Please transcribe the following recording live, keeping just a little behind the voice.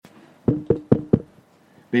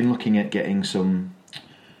been looking at getting some.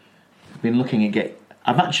 Been looking at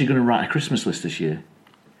I'm actually going to write a Christmas list this year.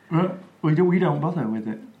 Right. We don't bother with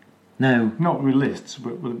it. No, not with lists,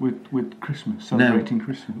 but with Christmas, celebrating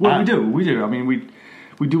Christmas. Well, we do. I mean, we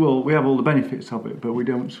have all the benefits of it, but we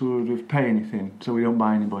don't sort of pay anything, so we don't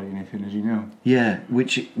buy anybody anything, as you know. Yeah,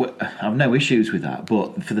 I've no issues with that.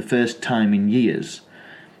 But for the first time in years,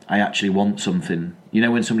 I actually want something. You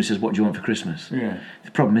know, when somebody says, "What do you want for Christmas?" Yeah.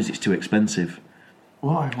 The problem is it's too expensive.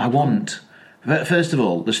 Why? I want. First of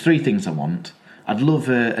all, there's 3 things I want. I'd love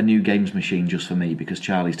a new games machine just for me because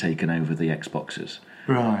Charlie's taken over the Xboxes.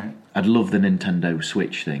 Right. I'd love the Nintendo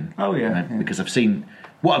Switch thing. Oh yeah. Because I've seen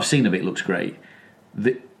of it looks great.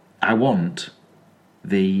 I want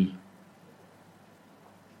the.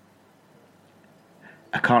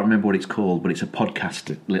 I can't remember what it's called, but it's a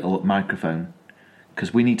podcast little microphone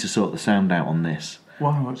because we need to sort the sound out on this.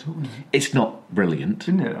 Why? What's up with it? It's not brilliant.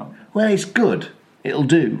 Isn't it? Well, it's good. It'll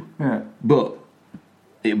do. Yeah. But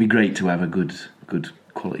it'd be great to have a good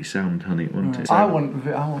quality sound on it, wouldn't it? I want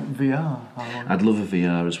VR. I'd love a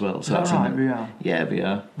VR as well. So that's right, VR? Yeah,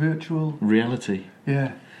 VR. Virtual reality.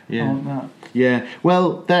 Yeah. Yeah. I want that. Yeah.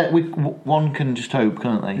 Well, one can just hope,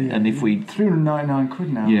 can't they? Yeah. And if we £399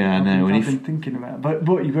 now. Yeah, I know. I've been thinking about it.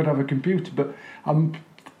 But you've got to have a computer. But I'm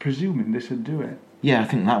presuming this would do it. Yeah, I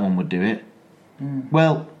think that one would do it. Mm.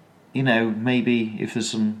 Well, maybe if there's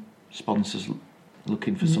some sponsors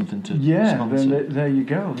looking for something to sponsor. Then there you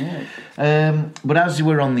go. Yeah. But as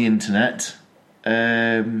we're on the internet,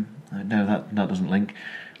 no, that doesn't link.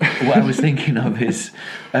 What I was thinking of is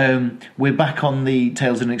we're back on the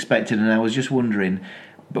Tales of the Unexpected, and I was just wondering,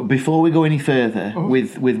 but before we go any further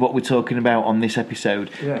with what we're talking about on this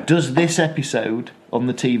episode, does this episode on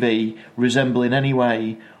the TV resemble in any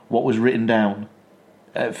way what was written down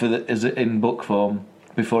in book form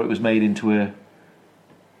before it was made into a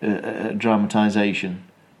dramatisation?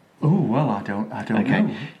 Oh well, I don't okay.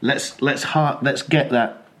 know. Let's get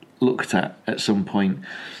that looked at some point.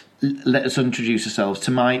 Let us introduce ourselves.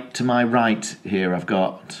 To my right here, I've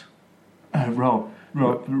got Rob,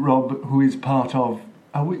 who is part of.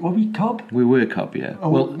 Were we Cobb? We were Cobb, yeah.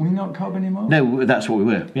 Well, we're not Cobb anymore. No, that's what we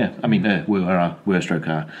were. Yeah, I mean, we're stroke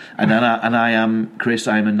are. And I am Chris.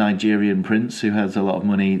 I am a Nigerian prince who has a lot of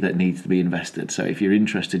money that needs to be invested. So if you're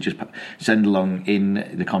interested, just send along in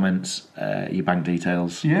the comments your bank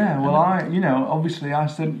details. Yeah, well, obviously I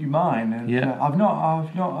sent you mine. And, I've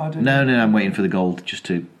not had any. No, I'm waiting for the gold just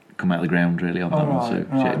to come out of the ground really on that one. So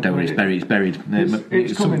don't worry, it's buried.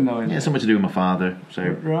 It's coming though. Yeah, something to do with my father. So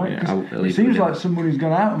right, I'll it seems like some money's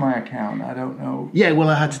gone out of my account. I don't know. Yeah, well,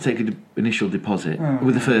 I had to take an initial deposit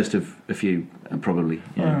with the first of a few, probably.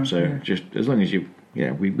 Just as long as you.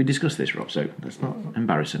 Yeah, we discussed this, Rob. So let's not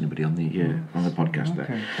embarrass anybody on the podcast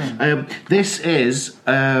there. This is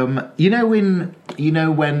when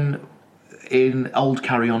in old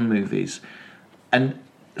Carry On movies, and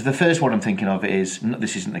the first one I'm thinking of is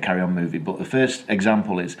this isn't the Carry On movie, but the first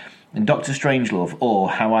example is in Dr. Strangelove, or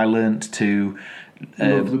How I Learnt to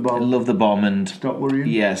Love the Bomb and Stop Worrying.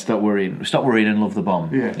 Yeah, Stop Worrying and Love the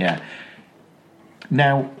Bomb. Yeah.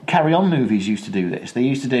 Now, Carry On movies used to do this. They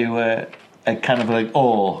used to do a kind of like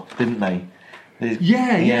didn't they?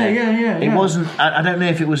 Yeah. It wasn't. I don't know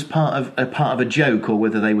if it was part of a joke or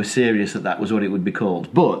whether they were serious that was what it would be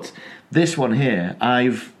called. But this one here,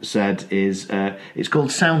 I've said is it's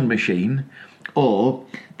called Sound Machine, or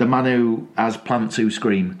The Man Who Has Plants Who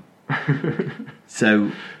Scream.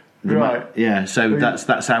 So. Right. So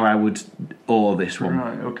that's how I would this one.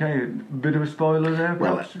 Right, okay. Bit of a spoiler there,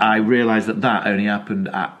 perhaps? Well, I realised that only happened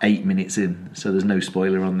at 8 minutes in, so there's no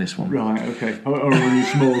spoiler on this one. Right, okay. Or a really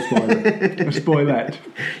small spoiler. A spoilette.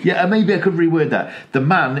 Yeah, maybe I could reword that. The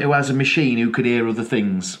man who has a machine who could hear other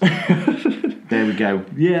things. There we go.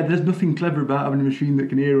 Yeah, there's nothing clever about having a machine that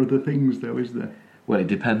can hear other things, though, is there? Well, it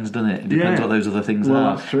depends, doesn't it? It depends what those other things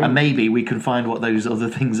are. That's true. And maybe we can find what those other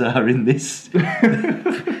things are in this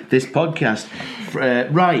this podcast.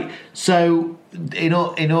 Right, so in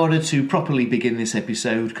order to properly begin this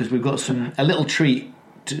episode, because we've got a little treat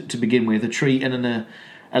to begin with, a treat and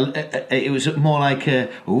it was more like a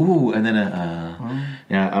ooh and then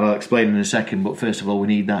yeah, and I'll explain in a second, but first of all we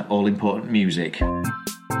need that all-important music.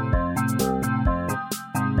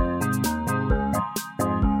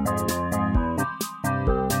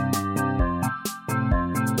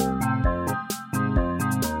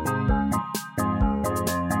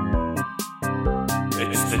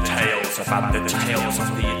 About the tales of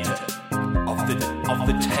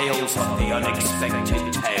the Tales of the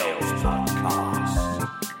Unexpected Tales podcast.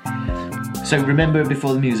 So remember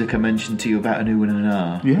before the music I mentioned to you about an ooh and an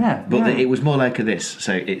ah? Yeah. But it was more like this,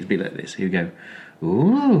 so it'd be like this. Here we go.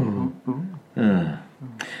 Ooh.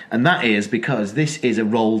 And that is because this is a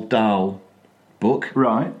Roald Dahl book,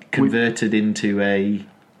 Right. converted into a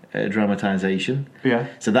dramatisation. Yeah.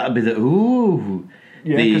 So that would be the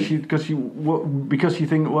Yeah, because you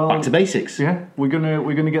think, well, back to basics. yeah, we're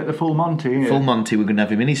gonna get the full Monty here. Full Monty. We're going to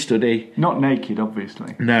have him in his study. Not naked,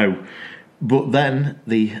 obviously. No, but then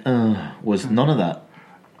the was none of that.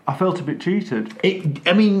 I felt a bit cheated.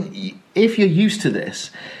 I mean, if you're used to this,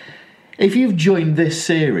 if you've joined this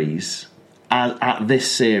series at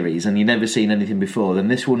this series and you've never seen anything before, then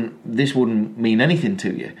this wouldn't mean anything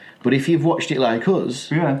to you. But if you've watched it like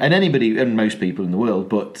us, Yeah. and anybody and most people in the world,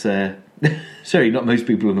 but sorry, not most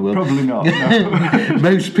people in the world, Probably not. No.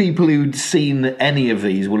 most people who'd seen any of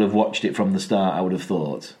these would have watched it from the start. I would have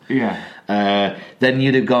thought. Yeah. Then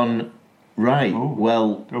you'd have gone, right. Oh.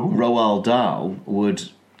 Well, Oh. Roald Dahl would.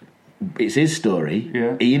 It's his story.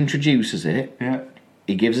 Yeah. He introduces it. Yeah.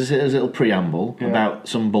 He gives us a little preamble Yeah. about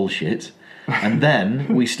some bullshit, and then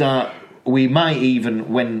we start. We might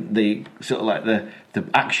even, when the sort of like the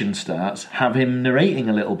action starts, have him narrating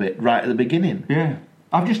a little bit right at the beginning. Yeah.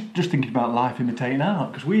 I'm just thinking about life imitating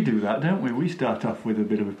art, because we do that, don't we? We start off with a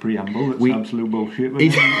bit of a preamble that's absolute bullshit, but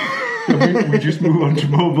then we just move on to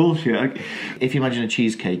more bullshit. If you imagine a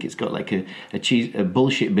cheesecake, it's got like a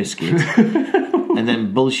bullshit biscuit, and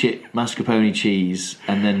then bullshit mascarpone cheese,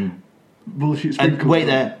 and then Bullshit and sprinkles. wait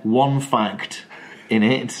there, one fact in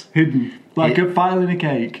it, Hidden. Like a file in a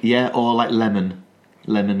cake. yeah, or like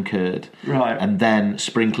lemon curd, Right. and then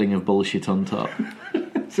sprinkling of bullshit on top.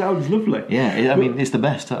 Sounds lovely. Yeah, I mean it's the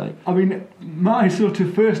best type. I mean, my sort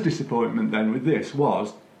of first disappointment then with this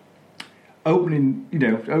was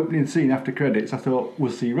opening scene after credits. I thought,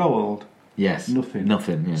 we'll see Roald. Yes, Nothing.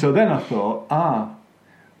 Yeah. So then I thought,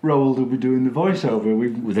 Roald will be doing the voiceover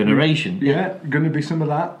with a narration, Yeah, going to be some of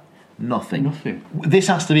that. nothing. Nothing. This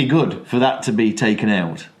has to be good for that to be taken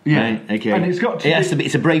out. Yeah. Right? Okay. And it's got to It has to be.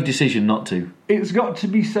 It's a brave decision not to. It's got to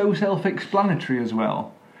be so self-explanatory as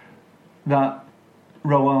well that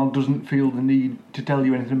Roald doesn't feel the need to tell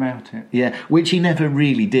you anything about it. Yeah, which he never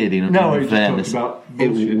really did. In No, he in just fairness. talked about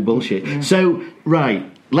bullshit. It was bullshit. Yeah. So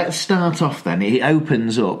right, let's start off then. It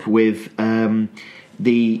opens up with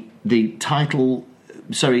the title.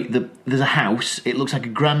 Sorry, there's a house. It looks like a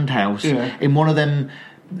grand house in one of them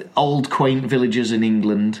old quaint villages in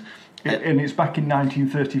England. And it's back in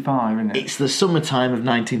 1935, isn't it? It's the summertime of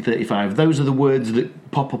 1935. Those are the words that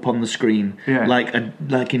pop up on the screen. Yeah. Like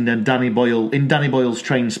in Danny Boyle's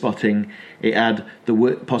Train Spotting, it had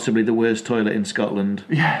possibly the worst toilet in Scotland.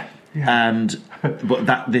 Yeah.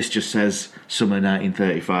 But this just says summer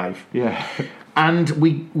 1935. Yeah. And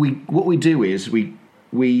what we do is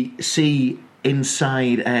we see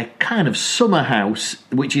inside a kind of summer house,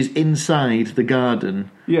 which is inside the garden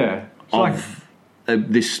Yeah. It's like,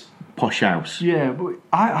 of this posh house. yeah, but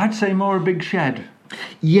I'd say more a big shed.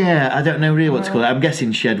 Yeah, I don't know really what to call it. I'm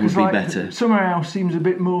guessing shed would be Like, better. Summer house seems a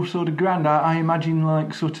bit more sort of grand. I imagine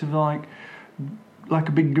like sort of like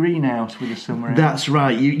a big greenhouse with a summer house. That's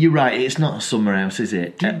right. You're right. It's not a summer house, is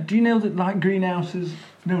it? Do you know that like greenhouses?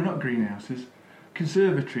 No, not greenhouses.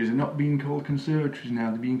 Conservatories are not being called conservatories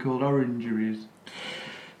now. They're being called orangeries.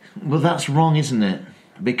 Well, that's wrong, isn't it?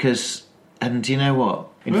 Because, and do you know what?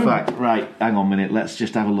 In fact, right, hang on a minute. Let's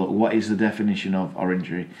just have a look. What is the definition of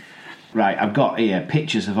orangery? Right, I've got here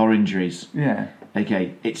pictures of orangeries. Yeah.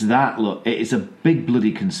 Okay, it's that, look. It's a big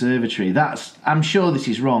bloody conservatory. I'm sure this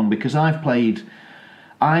is wrong because I've played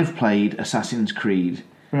Assassin's Creed.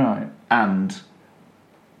 Right. And,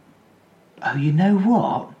 oh, you know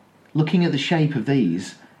what? Looking at the shape of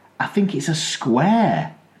these, I think it's a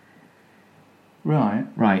square. Right.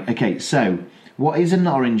 Right, okay, so what is an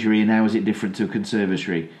orangery and how is it different to a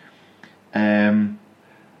conservatory? Well,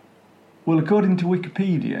 according to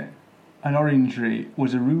Wikipedia, an orangery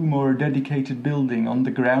was a room or a dedicated building on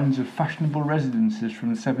the grounds of fashionable residences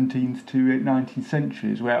from the 17th to 19th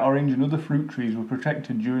centuries where orange and other fruit trees were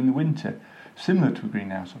protected during the winter, similar to a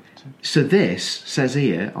greenhouse. So this says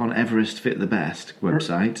here on Everest Fit the Best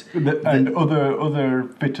website... And other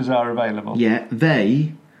fitters are available. Yeah,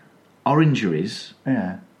 orangeries...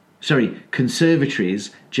 Yeah. Sorry,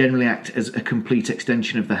 conservatories generally act as a complete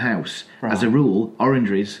extension of the house. Right. As a rule,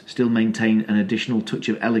 orangeries still maintain an additional touch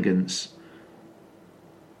of elegance.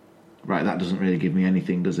 Right, that doesn't really give me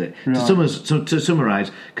anything, does it? Right. To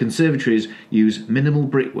summarise, conservatories use minimal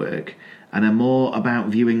brickwork and are more about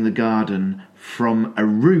viewing the garden from a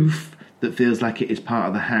roof that feels like it is part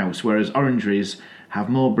of the house, whereas orangeries have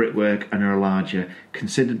more brickwork and are larger,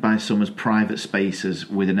 considered by some as private spaces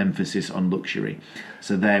with an emphasis on luxury.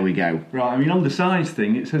 So there we go. Right, I mean, on the size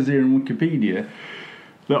thing, it says here in Wikipedia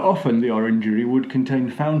that often the orangery would contain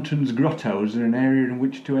fountains, grottos, and an area in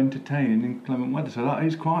which to entertain in inclement weather. So that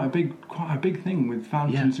is quite a big thing with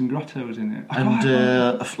fountains and grottos in it.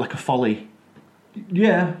 And like a folly.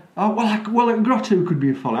 Yeah. Well, a grotto could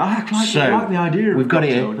be a folly. I like the idea of we've got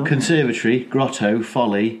grotto, here conservatory, grotto,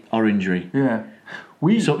 folly, orangery. Yeah.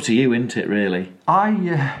 It's up to you, isn't it? Really.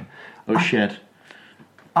 Or shed.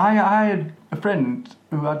 I had a friend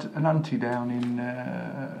who had an auntie down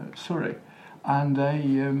in Surrey, and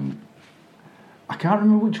I can't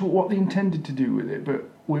remember what they intended to do with it, but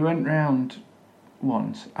we went round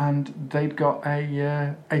once, and they'd got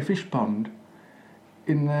a fish pond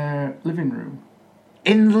in their living room.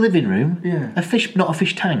 In the living room? Yeah. Not a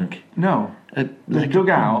fish tank? No. They dug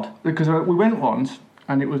out, because we went once,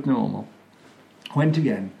 and it was normal. Went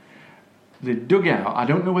again. They dug out. I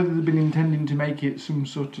don't know whether they'd been intending to make it some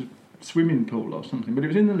sort of swimming pool or something, but it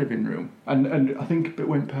was in the living room, and I think it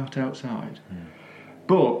went part outside.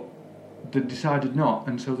 But they decided not,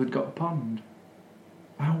 and so they'd got a pond.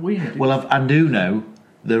 How weird. Well, I do know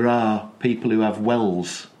there are people who have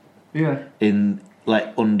wells in,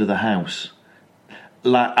 like, under the house.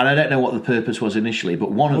 Like, and I don't know what the purpose was initially,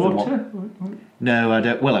 but one of them... No, I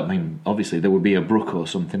don't... Well, I mean, obviously there would be a brook or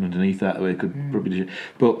something underneath that where it could probably...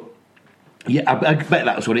 But, yeah, I bet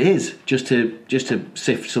that's what it is, just to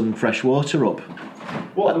sift some fresh water up.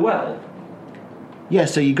 What, the well? Yeah,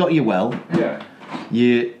 so you got your well. Yeah.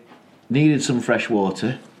 You needed some fresh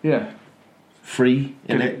water. Yeah. Free.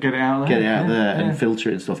 Get it out there. Get it out there and filter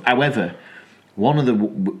it and stuff. However, one of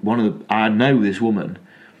the I know this woman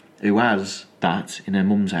who has that in her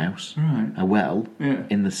mum's house, right. A well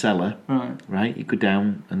in the cellar, right? You go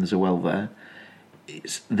down and there's a well there.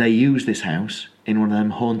 They use this house in one of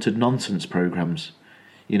them haunted nonsense programs.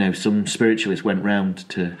 You know, some spiritualist went round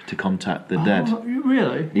to contact the dead.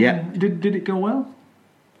 Really? Yeah. Did it go well?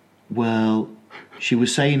 Well, she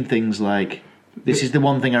was saying things like, this is the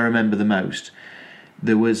one thing I remember the most.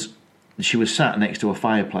 She was sat next to a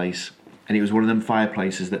fireplace, and it was one of them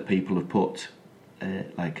fireplaces that people have put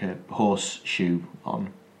like a horseshoe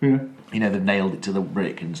on. Yeah. You know, they've nailed it to the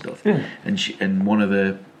brick and stuff. Yeah. And one of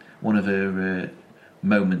her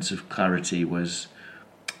moments of clarity was,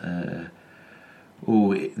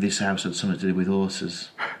 this house had something to do with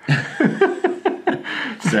horses.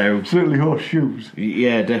 So certainly horseshoes.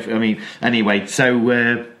 Yeah, definitely. I mean, anyway,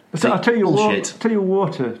 so I'll tell you bullshit. a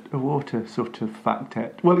water sort of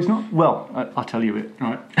fact. Well, it's not. Well, I'll tell you it.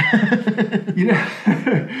 Right.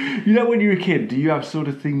 you know, when you were a kid, do you have sort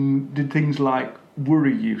of did things like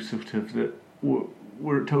worry you, sort of, that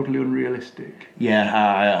were totally unrealistic? Yeah,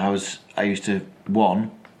 I used to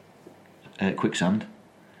quicksand.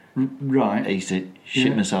 Right. I used to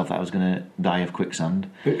shit myself that I was going to die of quicksand.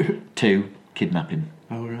 2, kidnapping.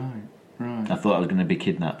 Oh, right. I thought I was going to be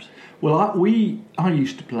kidnapped. Well, I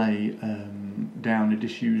used to play down a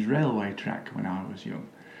disused railway track when I was young,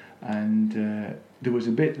 and there was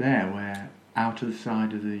a bit there where, out of the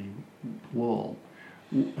side of the wall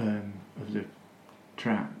of the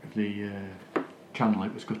track, of the channel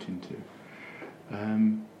it was cut into,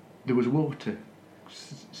 there was water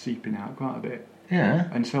seeping out quite a bit. Yeah.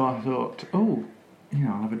 And so I thought, I'll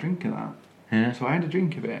have a drink of that. Yeah. So I had a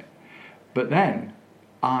drink of it, but then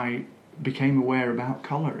I became aware about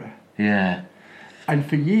cholera. Yeah. And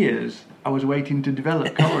for years, I was waiting to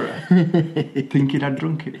develop cholera, thinking I'd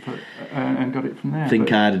drunk it and got it from there.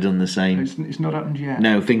 Think I'd have done the same. It's not happened yet.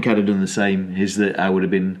 No, think I'd have done the same. Is that I would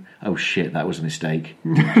have been, oh shit, that was a mistake.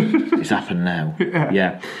 It's happened now.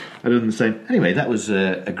 Yeah. I'd have done the same. Anyway, that was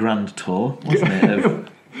a grand tour, wasn't it, of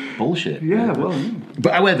bullshit. Yeah, well.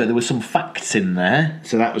 But however, there were some facts in there,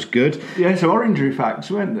 so that was good. Yeah, so orangery facts,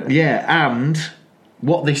 weren't there? Yeah, and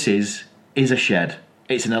what this is a shed.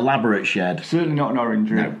 It's an elaborate shed. Certainly not an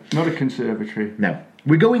orangery. No. Not a conservatory. No.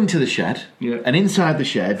 We go into the shed, and inside the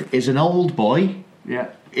shed is an old boy. Yeah.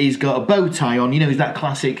 He's got a bow tie on, he's that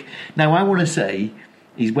classic... Now, I want to say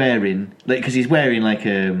he's wearing... because he's wearing like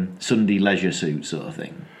a Sunday leisure suit sort of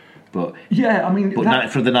thing. But yeah, I mean...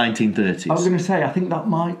 for the 1930s. I was going to say, I think that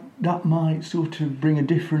might sort of bring a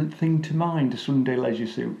different thing to mind, a Sunday leisure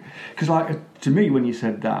suit. Because, to me, when you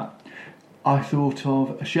said that, I thought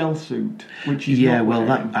of a shell suit, which is not wearing.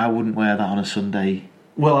 I wouldn't wear that on a Sunday.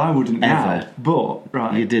 Well, I wouldn't ever. Now, but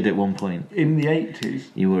right, you did at one point in the 80s.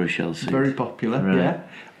 You wore a shell suit, very popular, right. Yeah.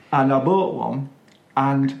 And I bought one,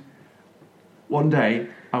 and one day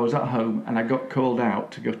I was at home and I got called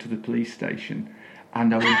out to go to the police station,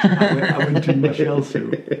 and I went in my shell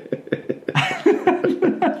suit.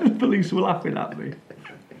 The police were laughing at me.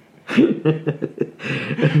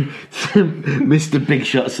 Mr. Big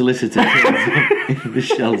Shot Solicitor in the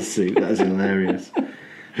shell suit.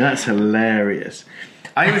 That's hilarious.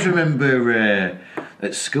 I always remember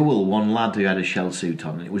at school one lad who had a shell suit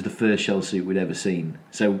on, and it was the first shell suit we'd ever seen.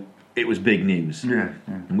 So it was big news. Yeah.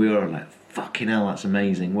 And we were like, fucking hell, that's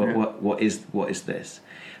amazing. What is this?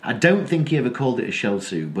 I don't think he ever called it a shell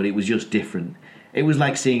suit, but it was just different. It was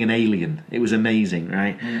like seeing an alien. It was amazing,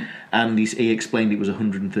 right? And he explained it was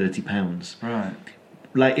 £130. Right.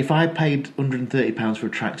 Like, if I paid £130 for a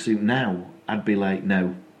tracksuit now, I'd be like,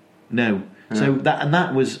 no. Yeah. So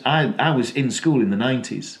that was I was in school in the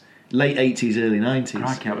 90s, late 80s, early 90s.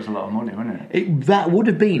 Crikey, that was a lot of money, wasn't it? That would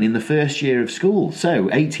have been in the first year of school, so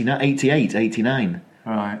 88, 89.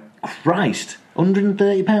 Right. Christ,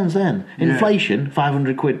 £130 then. Yeah. Inflation,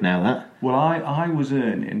 £500 now, that. Well, I was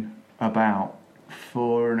earning about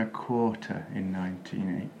 4 1/4 in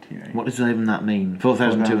 1988. What does even that mean?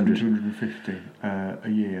 4,200. 4,250 a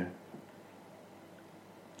year.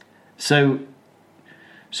 So,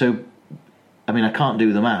 I mean, I can't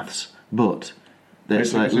do the maths, but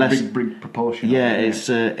there's It's less. a big proportion. Yeah, of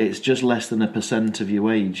it, it's just less than 1% of your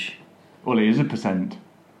wage. Well, it is 1%.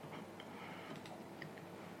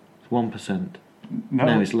 1%. No,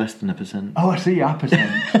 No, it's less than 1%. Oh, I see, 1%.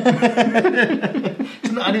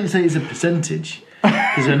 It's not, I didn't say it's a percentage,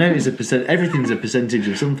 because I know it's a percent. Everything's a percentage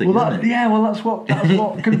of something, Well, isn't it? yeah, well, that's what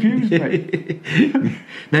confused me.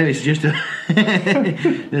 No, it's just a.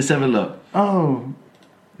 Let's have a look. Oh,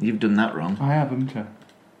 You've done that wrong. I haven't.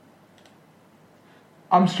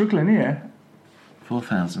 I'm struggling here.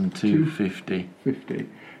 4,250. 50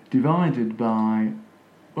 divided by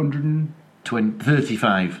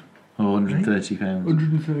 35 or £130.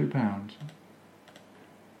 £130.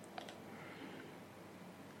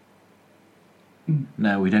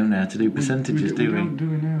 No, we don't know how to do percentages, do we? don't, do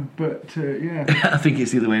we now? But yeah. I think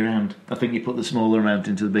it's the other way around. I think you put the smaller amount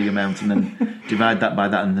into the big amount and then divide that by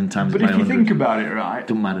that and then times But it by if you 100. think about it, right,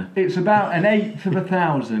 Doesn't matter. it's about 1/8 of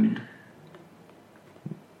 1,000.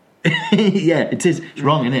 Yeah, it is. It's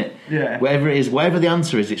wrong, isn't it? Yeah. Whatever it is, whatever the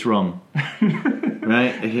answer is, it's wrong.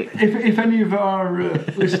 Right? If any of our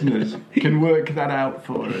listeners can work that out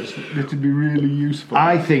for us, it'd be really useful.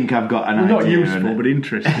 I think I've got an idea. Not useful, but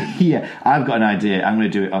interesting. Yeah, I've got an idea. I'm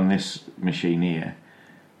going to do it on this machine here.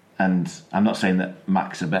 And I'm not saying that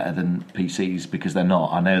Macs are better than PCs, because they're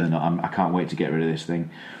not. I know they're not. I can't wait to get rid of this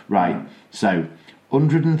thing. Right, so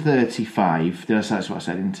 135, that's what I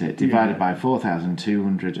said, isn't it? Divided by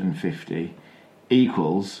 4,250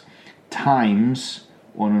 equals times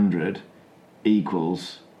 100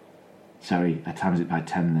 equals, sorry, I times it by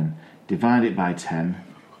 10 then. Divide it by 10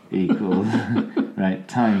 equals, right,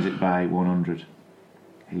 times it by 100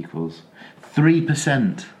 equals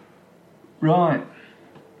 3%. Right.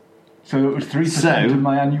 So it was 3% of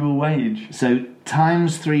my annual wage. So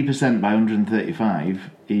times 3% by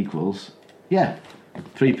 135 equals,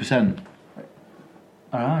 3%.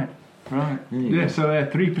 All right. Yeah, so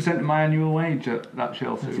 3% of my annual wage at that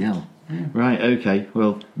shell suit. Yeah. Right, okay.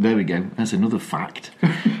 Well, there we go. That's another fact.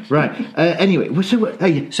 Right. Anyway,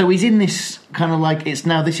 so he's in this kind of like, it's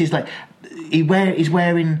now, this is like, he's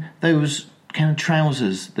wearing those kind of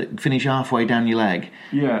trousers that finish halfway down your leg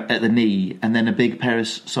at the knee, and then a big pair of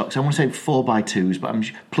socks. I want to say 4x2s, but I'm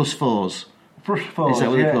plus 4s. Plus 4s, is that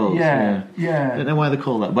what they're called? Yeah. I don't know why they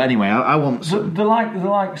call that, but anyway, I want some. They're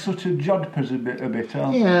like sort of jodhpurs a bit, aren't they?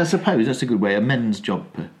 Yeah, I suppose that's a good way. A men's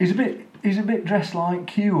jodhpur. He's a bit dressed like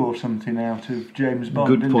Q or something out of James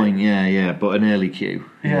Bond. Good point. Yeah, but an early Q.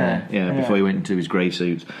 Yeah, before he went into his grey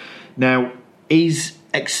suit. Now he's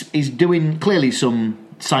doing clearly some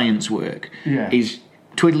science work. Yeah, he's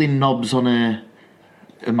twiddling knobs on a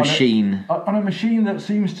machine. On a machine that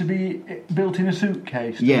seems to be built in a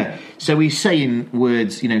suitcase. Yeah. So he's saying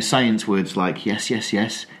words, science words like yes,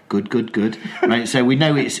 good. Right. So we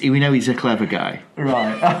know he's a clever guy.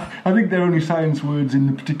 Right. I think they're only science words in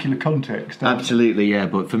the particular context. Absolutely, yeah.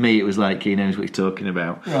 But for me, it was like he knows what he's talking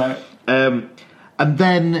about. Right. And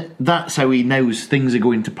then that's how he knows things are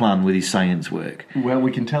going to plan with his science work. Well,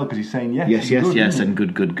 we can tell because he's saying yes. Yes, and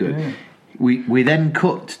good. Yeah. We then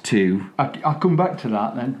cut to. I'll come back to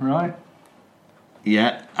that then, right?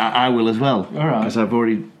 Yeah, I will as well. All right. Because I've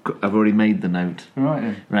already made the note. Right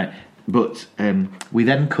then. Right, but we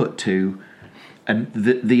then cut to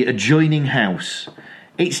the adjoining house.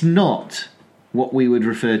 It's not what we would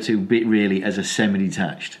refer to really as a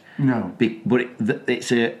semi-detached. No. But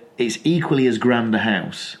it's equally as grand a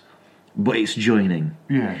house, but it's joining.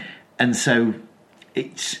 Yeah. And so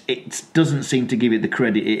it doesn't seem to give it the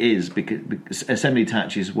credit it is, because a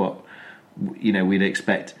semi-detached is what we'd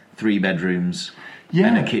expect: 3 bedrooms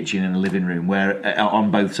and a kitchen and a living room, where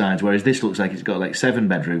on both sides. Whereas this looks like it's got like 7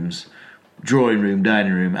 bedrooms, drawing room,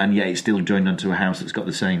 dining room, and yet it's still joined onto a house that's got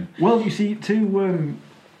the same. Well, you see, to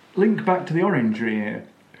link back to the orangery here.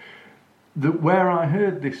 That where I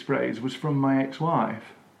heard this phrase was from my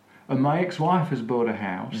ex-wife, and my ex-wife has bought a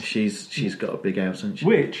house. She's got a big house, hasn't she?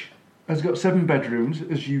 Which has got 7 bedrooms,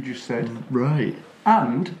 as you just said, Right.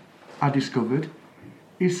 and I discovered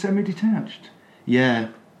is semi-detached, Yeah.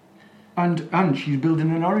 and she's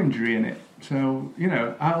building an orangery in it. So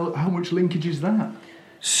how much linkage is that?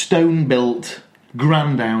 Stone built,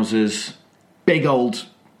 grand houses, big old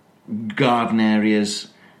garden areas,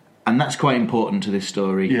 and that's quite important to this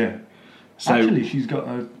story. Yeah. So Actually, she's got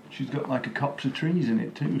like a copse of trees in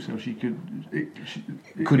it too, so she could.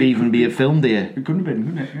 It could even be a film deer, It could have been,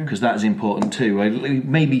 couldn't it? Yeah. because that's important too.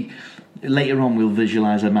 Maybe later on we'll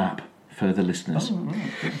visualise a map for the listeners. Oh,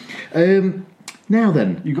 right, okay. Now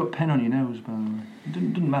then, You got pen on your nose, by the way.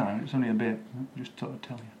 It doesn't matter. It's only a bit. Just thought I'd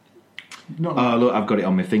tell you. Not. look, I've got it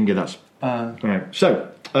on my finger. That's right. So,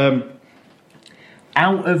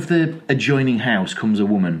 out of the adjoining house comes a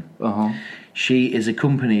woman. She is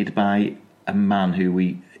accompanied by a man who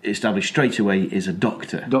we established straight away is a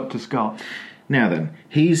doctor. Dr. Scott. Now then,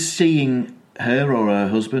 he's seeing her or her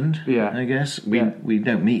husband. Yeah. I guess Yeah. we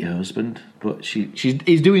don't meet her husband, but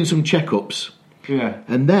he's doing some checkups, Yeah.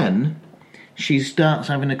 and then she starts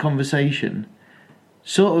having a conversation,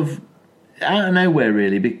 sort of out of nowhere,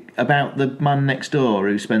 really, about the man next door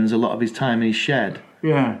who spends a lot of his time in his shed.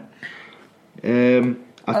 Yeah.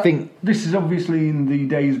 I think. This is obviously in the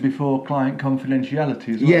days before client confidentiality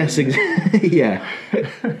as well. Yes, yeah.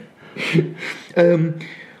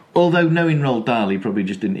 Although knowing Roald Dahl, he probably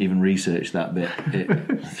just didn't even research that bit.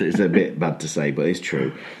 It's a bit bad to say, but it's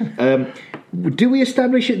true. Do we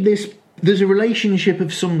establish that there's a relationship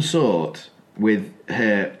of some sort with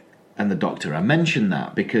her and the doctor? I mentioned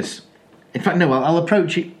that because, in fact, no, I'll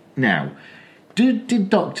approach it now. Did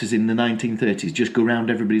doctors in the 1930s just go round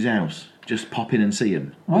everybody's house? Just pop in and see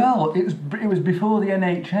them? Well, it was before the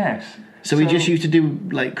NHS. So he just used to do,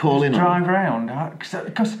 like, call in on drive around,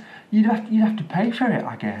 because you'd have to pay for it,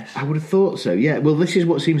 I guess. I would have thought so, yeah. Well, this is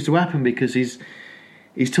what seems to happen, because he's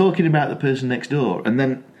talking about the person next door, and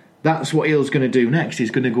then that's what Earl's going to do next.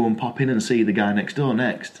 He's going to go and pop in and see the guy next door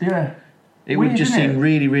next. Yeah. It Weird, would just isn't seem it?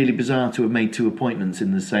 really, really bizarre to have made 2 appointments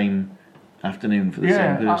in the same afternoon for the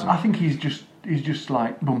same person. I think he's just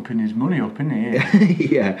like bumping his money up, isn't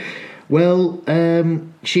he? Yeah. Well,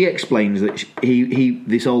 she explains that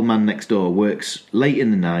this old man next door works late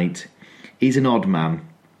in the night. He's an odd man,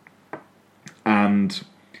 and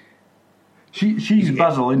she's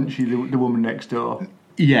Basil, isn't she? The woman next door.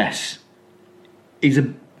 yes,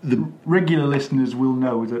 the Regular listeners will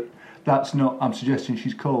know that that's not. I'm suggesting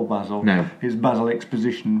she's called Basil. No. It's Basil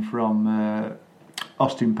Exposition from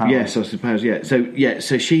Austin Powers. Yes, I suppose. Yeah.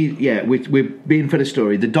 So she. Yeah. We're being fed a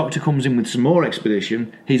story. The doctor comes in with some more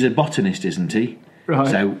expedition. He's a botanist, isn't he? Right.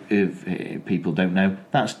 So if people don't know,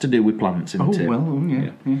 that's to do with plants, isn't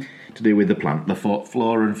it? Yeah. To do with the plant, the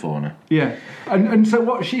flora and fauna. Yeah, and so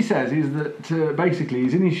what she says is that basically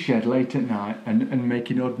he's in his shed late at night and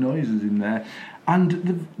making odd noises in there, and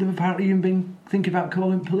they've apparently even been thinking about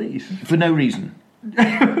calling police. For no reason.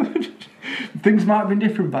 Things might have been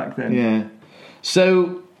different back then. Yeah.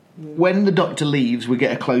 So when the doctor leaves, we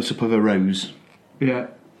get a close-up of a rose. Yeah.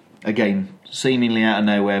 Again, seemingly out of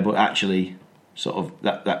nowhere, but actually sort of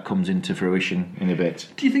that comes into fruition in a bit.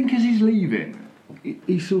 Do you think as he's leaving,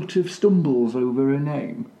 he sort of stumbles over her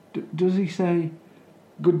name? Does he say,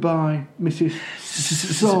 "Goodbye, Mrs.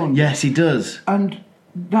 Saunders"? Yes, he does. And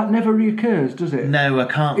that never reoccurs, does it? No, I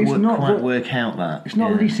can't It's not quite that- work out that. It's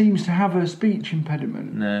not that he seems to have a speech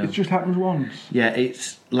impediment. No. It just happens once. Yeah,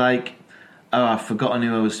 it's like, oh, I've forgotten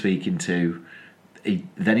who I was speaking to.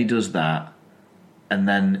 Then he does that, and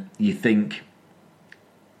then you think,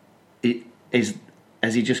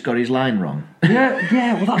 has he just got his line wrong?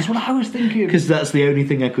 Yeah, well, that's what I was thinking. Because that's the only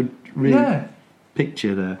thing I could really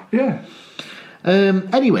picture there. Yeah.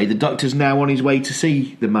 Anyway, the doctor's now on his way to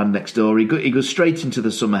see the man next door. He goes straight into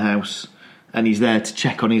the summer house, and he's there to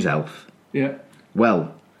check on his health. Yeah.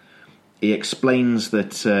 Well, he explains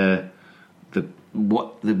that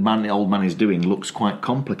what the old man is doing looks quite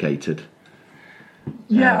complicated.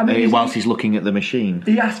 Yeah, I mean, whilst he's looking at the machine.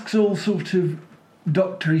 he asks all sort of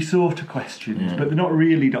doctory sort of questions, but they're not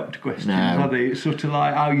really doctor questions, No. are they? It's sort of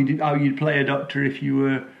like how you'd play a doctor if you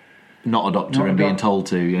were. Not a doctor Not a and being doc- told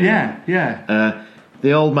to. Yeah.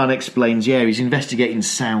 The old man explains, he's investigating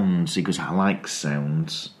sounds. He goes, I like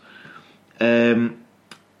sounds.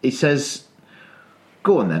 He says,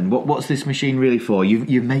 go on then, what's this machine really for?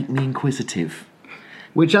 You make me inquisitive.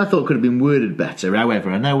 which I thought could have been worded better.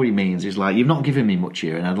 However, I know what he means. It's like, you've not given me much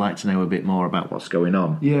here, and I'd like to know a bit more about what's going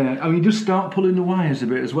on. Yeah, I mean, he does start pulling the wires a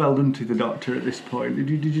bit as well, doesn't he, the Doctor, at this point?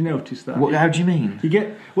 Did you notice that? How do you mean? You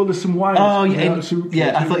get... Well, there's some wires... Oh, yeah,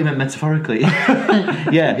 I thought you meant metaphorically.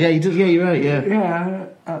 yeah, he does. Yeah, you're right, yeah.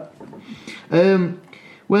 Yeah.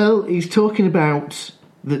 Well, he's talking about...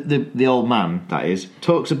 The old man, that is,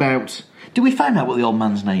 talks about... Do we find out what the old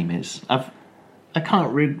man's name is? I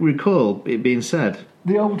can't recall it being said.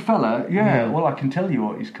 The old fella, yeah. Well, I can tell you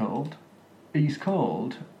what he's called. He's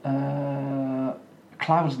called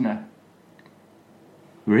Klausner.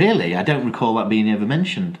 Really? I don't recall that being ever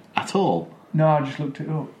mentioned at all. No, I just looked it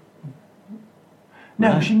up.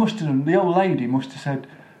 No, right. She must have done. The old lady must have said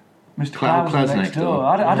Mr. Klausner next door.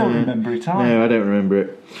 I don't remember it either. No, I don't remember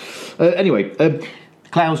it. Anyway,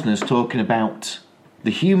 Klausner's talking about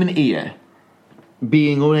the human ear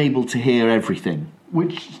being unable to hear everything.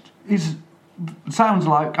 Which sounds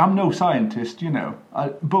like... I'm no scientist,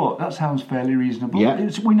 but that sounds fairly reasonable. Yeah.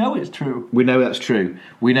 We know it's true. We know that's true.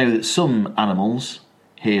 We know that some animals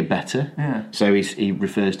hear better. Yeah. So he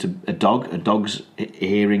refers to a dog. A dog's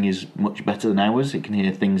hearing is much better than ours. It can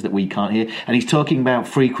hear things that we can't hear. And he's talking about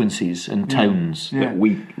frequencies and tones that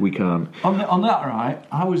we can't. On that, right,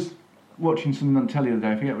 I was watching something on telly the other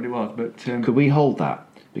day, I forget what it was, but... Could we hold that?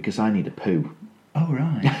 Because I need a poo. Oh,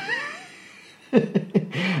 right.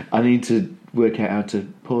 I need to work out how to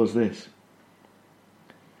pause this.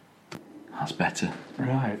 That's better.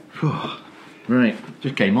 Right. Right,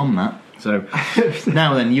 just came on that. So,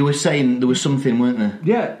 now then, you were saying there was something, weren't there?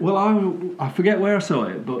 Yeah, well, I forget where I saw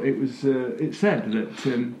it, but it was. It said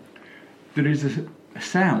that there is a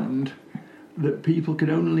sound that people can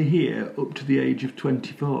only hear up to the age of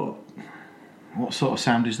 24. What sort of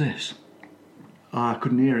sound is this? I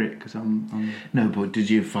couldn't hear it because I'm... No, but did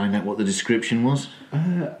you find out what the description was?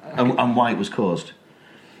 And why it was caused?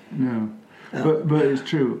 No. But it's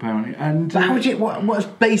true, apparently. And how would you...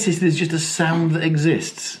 What basis there's just a sound that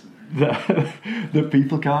exists? that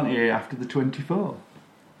people can't hear after the 24.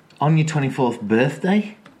 On your 24th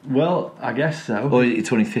birthday? Well, I guess so. Or your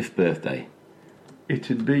 25th birthday?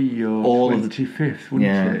 It'd be your 25th,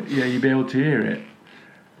 wouldn't it? Yeah, you'd be able to hear it.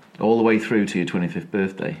 All the way through to your 25th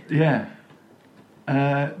birthday? Yeah.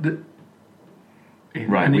 Right.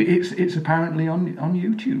 And it's apparently on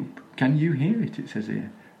YouTube. Can you hear it? It says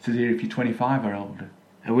here. It says here if you're 25 or older.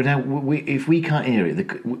 If we can't hear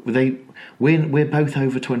it, we're both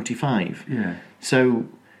over 25. Yeah. So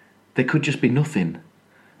there could just be nothing,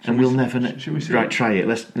 and we'll never know. Shall we see? Right, try it.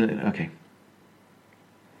 Okay.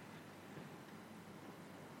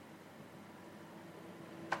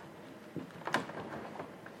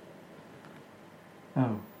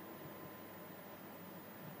 Oh.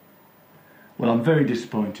 Well, I'm very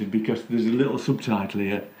disappointed because there's a little subtitle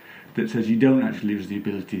here that says you don't actually lose the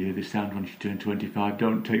ability to hear this sound once you turn 25.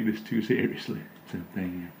 Don't take this too seriously. So there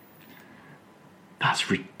you go. That's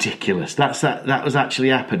ridiculous. That was actually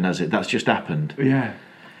happened, has it? That's just happened. Yeah.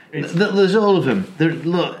 There's all of them.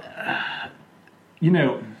 Look.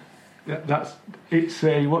 It's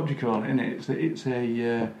a, what do you call it, isn't it? It's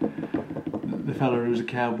a the fella who's a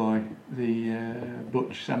cowboy, the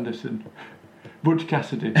Butch Sanderson. Butch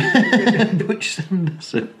Cassidy. Butch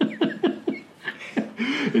Sanderson.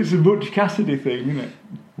 It's a Butch Cassidy thing, isn't it?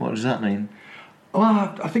 What does that mean?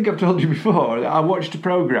 Well, I think I've told you before. I watched a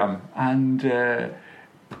programme and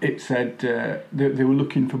it said they were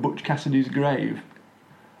looking for Butch Cassidy's grave,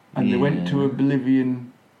 and they went to a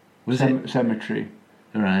Bolivian cemetery.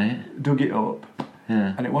 Right. Dug it up.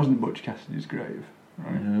 Yeah. And it wasn't Butch Cassidy's grave.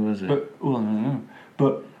 Right? Who was it? No.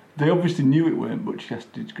 But they obviously knew it weren't Butch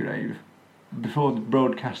Cassidy's grave before they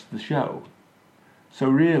broadcast the show. So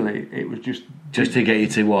really, it was just to get you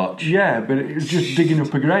to watch. Yeah, but it was just digging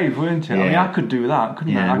up a grave, weren't it? Yeah. I mean, I could do that,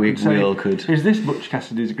 couldn't I? We all could. Is this Butch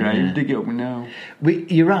Cassidy's grave? Yeah. Dig it up. No.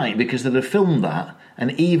 You're right, because they'd have filmed that,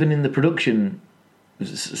 and even in the production,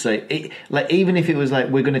 even if it was like,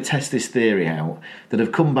 we're going to test this theory out, they'd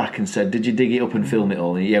have come back and said, did you dig it up and film it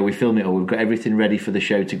all? And, yeah, we filmed it all. We've got everything ready for the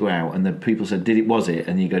show to go out. And the people said, was it?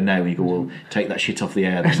 And you go, no. And you go, well, take that shit off the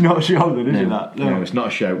air then. It's not a show then, is it, that? No, it's not a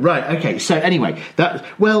show. Right, okay. So anyway,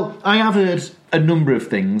 I have heard a number of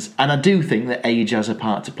things, and I do think that age has a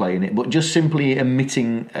part to play in it, but just simply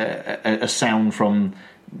emitting a sound from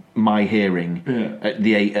my hearing at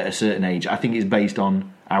a certain age, I think it's based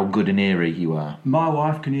on how good an ear you are. My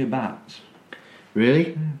wife can hear bats.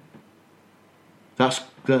 Really? Yeah. That's.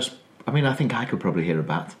 I mean, I think I could probably hear a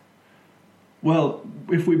bat. Well,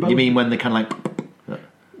 if we both... You mean when they kind of like...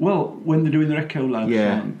 Well, when they're doing their echolalia.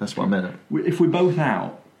 Yeah, that's what I meant. If we're both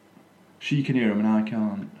out, she can hear them and I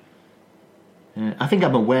can't. Yeah. I think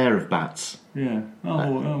I'm aware of bats. Yeah. Oh,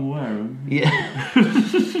 I'm aware of them. Yeah.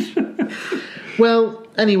 Well,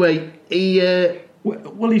 anyway, he.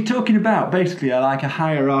 Well, he's talking about basically like a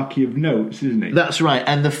hierarchy of notes, isn't he? That's right.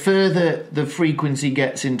 And the further the frequency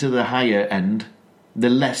gets into the higher end, the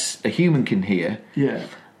less a human can hear. Yeah.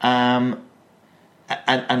 And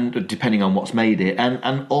depending on what's made it,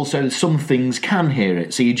 and also some things can hear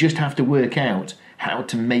it. So you just have to work out how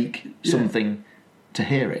to make something to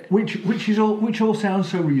hear it. Which all sounds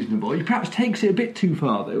so reasonable. He perhaps takes it a bit too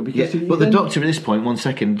far though, because But the doctor at this point,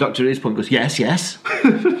 the doctor at this point goes, yes, yes.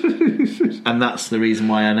 And that's the reason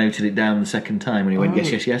why I noted it down the second time when he went, yes,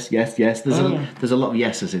 yes, yes, yes, yes. There's a lot of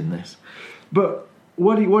yeses in this. But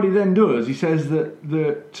what he then does, he says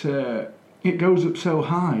that it goes up so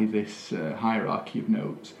high, this hierarchy of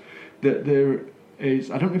notes, that there is,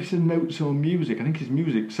 I don't know if it's notes or music, I think it's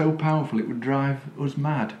music, so powerful it would drive us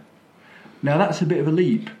mad. Now that's a bit of a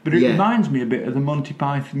leap, but it reminds me a bit of the Monty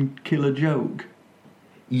Python Killer Joke.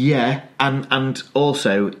 Yeah, and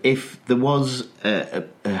also, if there was a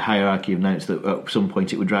hierarchy of notes that at some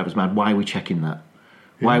point it would drive us mad, why are we checking that?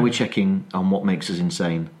 Why are we checking on what makes us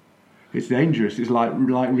insane? It's dangerous. It's like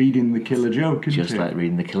reading the Killer Joke, isn't it? Just like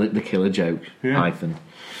reading the Killer Joke, Python.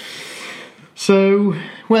 So,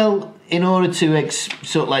 well, in order to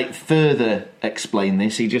further explain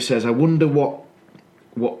this, he just says, I wonder what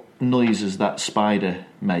noises that spider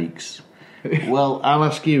makes. Well, I'll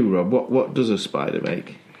ask you, Rob, what does a spider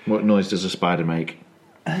make? What noise does a spider make?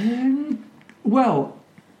 Well,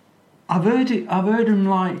 I've heard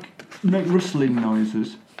them make rustling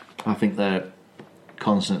noises. I think they're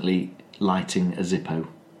constantly lighting a Zippo.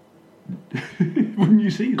 Wouldn't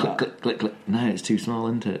you see that? Click, click, click. No, it's too small,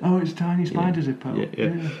 isn't it? Oh, it's tiny spider Zippo.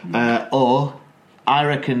 Yeah. Or, I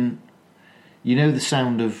reckon, you know the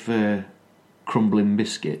sound of crumbling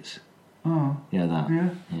biscuits? Oh. Yeah, that. Yeah.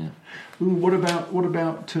 Ooh, what about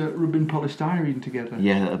rubbing polystyrene together?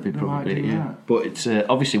 Yeah, that'd be probably it. Yeah, that. but it's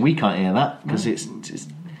obviously we can't hear that because it's.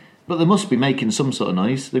 But they must be making some sort of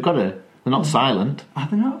noise. They've got to. They're not silent. I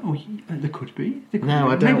don't know. They could be. I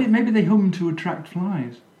don't. Maybe they hum to attract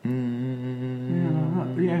flies. Yeah,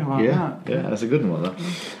 that's a good one. That.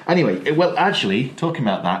 Anyway, well, actually, talking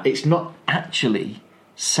about that, it's not actually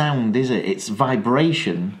sound, is it? It's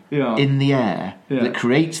vibration in the air that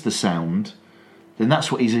creates the sound. Then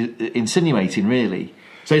that's what he's insinuating, really.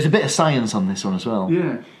 So there's a bit of science on this one as well.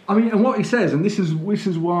 Yeah, I mean, and what he says, and this is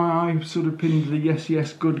why I sort of pinned the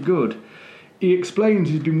yes, good. He explains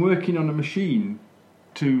he's been working on a machine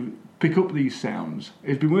to pick up these sounds.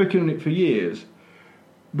 He's been working on it for years,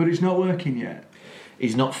 but it's not working yet.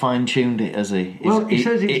 He's not fine-tuned it, has he? Well, he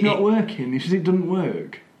says it's not working. He says it doesn't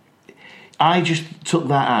work. I just took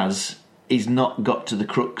that as he's not got to the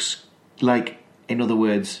crux. Like, in other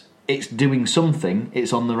words, it's doing something,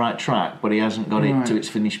 it's on the right track, but he hasn't got it to its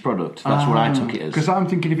finished product. That's what I took it as. Because I'm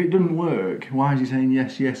thinking if it doesn't work, why is he saying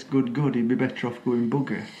yes, good? He'd be better off going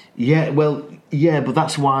bugger. Yeah, well, but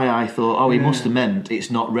that's why I thought, he must have meant it's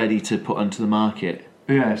not ready to put onto the market.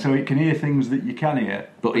 Yeah, so it can hear things that you can hear,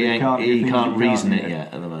 but he can't reason it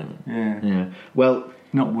yet at the moment. Yeah. Well,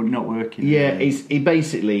 not working. Yeah, he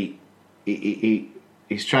basically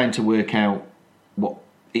he's trying to work out what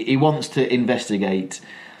he wants to investigate.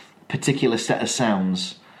 Particular set of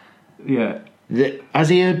sounds. Yeah. Has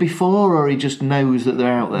he heard before, or he just knows that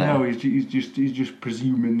they're out there? No, he's just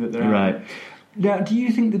presuming that they're out right. there. Now, do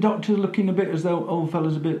you think the doctor's looking a bit as though old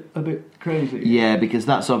fella's a bit crazy? Yeah, because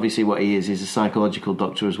that's obviously what he is. He's a psychological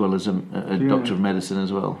doctor as well as a doctor of medicine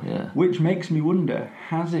as well. Yeah. Which makes me wonder: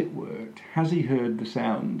 has it worked? Has he heard the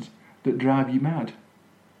sounds that drive you mad?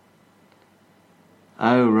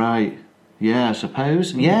 Oh right. Yeah, I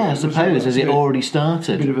suppose. Has it already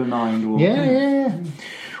started? A bit of a mind warp. Yeah.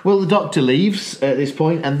 Well, the doctor leaves at this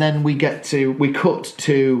point, and then we cut to.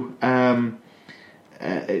 Hang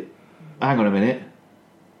on a minute.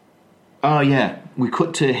 Oh yeah, we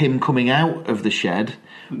cut to him coming out of the shed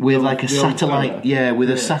with a satellite.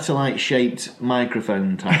 A satellite-shaped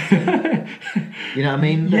microphone type thing. You know what I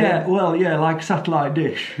mean? Yeah, like a satellite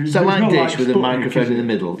dish. Satellite dish with a microphone in the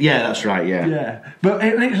middle. Yeah, that's right. Yeah, but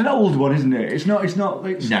it's an old one, isn't it? It's not. No,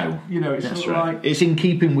 it's that's sort right. It's in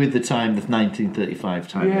keeping with the time, the 1935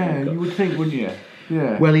 time. Yeah, you would think, wouldn't you?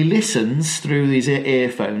 Yeah. Well, he listens through these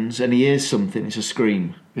earphones and he hears something. It's a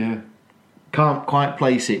scream. Yeah. Can't quite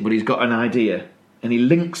place it, but he's got an idea. And he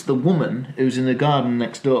links the woman who's in the garden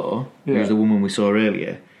next door, who's the woman we saw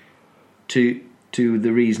earlier, to the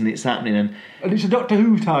reason it's happening. And it's a Doctor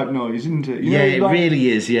Who type noise, isn't it? It really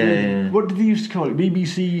is, yeah. What did they used to call it?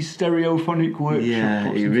 BBC Stereophonic Workshop?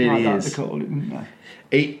 Yeah, it really like is. They called it, didn't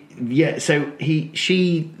they? So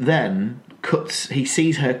she then cuts, he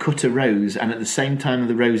sees her cut a rose, and at the same time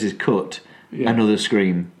the rose is cut, another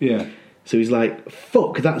scream. Yeah. So he's like,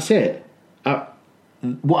 fuck, that's it.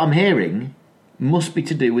 What I'm hearing must be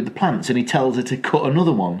to do with the plants. And he tells her to cut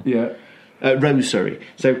another one. Yeah. Rose, sorry.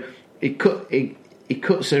 So he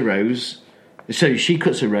cuts her rose. So she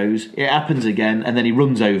cuts her rose. It happens again, and then he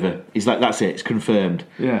runs over. He's like, "That's it. It's confirmed."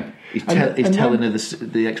 Yeah. He's telling her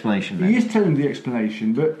the explanation. Then. He is telling the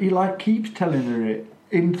explanation, but he keeps telling her it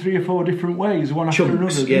in 3 or 4 different ways, one after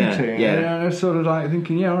Chunks, another. yeah, doesn't he? yeah. And I was sort of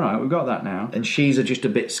thinking, yeah, all right, we've got that now. And she's just a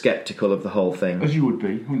bit sceptical of the whole thing. As you would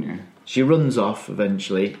be, wouldn't you? She runs off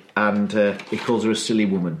eventually, and he calls her a silly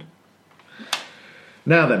woman.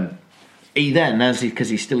 Now then, because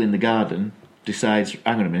he's still in the garden, decides,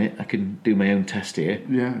 hang on a minute, I can do my own test here.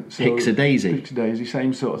 Yeah. So picks a daisy. Picks a daisy,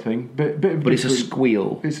 same sort of thing. But it's a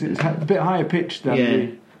squeal. It's a bit higher pitched than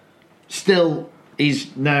the... Still,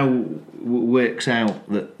 he's now works out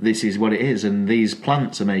that this is what it is, and these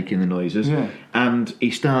plants are making the noises. Yeah. And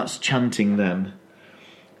he starts chanting then,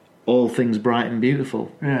 all things bright and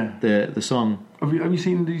beautiful. Yeah. The song. Have you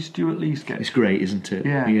seen the Stuart Lee sketch? It's great, isn't it?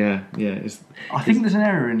 Yeah. Yeah. I think there's an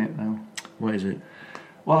error in it, though. What is it?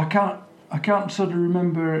 Well, I can't sort of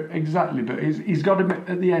remember exactly, but he's got him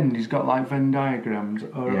at the end. He's got Venn diagrams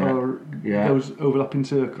or those overlapping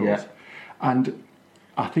circles, and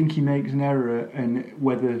I think he makes an error in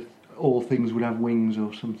whether all things would have wings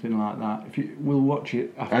or something like that. We'll watch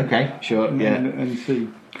it after. Okay, sure, and see.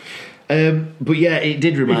 But yeah, it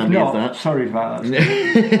did remind me of that. Sorry about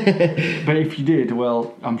that. But if you did,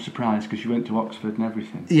 well, I'm surprised because you went to Oxford and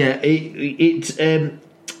everything. Yeah,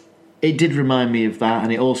 it did remind me of that,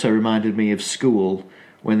 and it also reminded me of school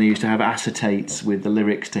when they used to have acetates with the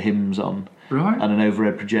lyrics to hymns on, right, and an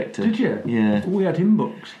overhead projector. Did you? Yeah. We had hymn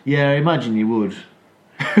books. Yeah, I imagine you would.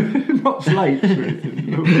 Not slates or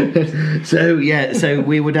anything. So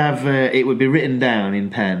we would have it would be written down in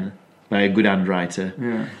pen by a good handwriter.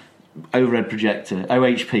 Yeah. Overhead projector,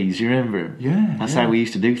 OHPs. You remember them? Yeah. That's how we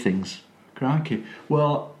used to do things. Crikey.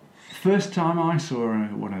 Well, first time I saw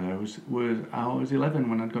one of those was I was 11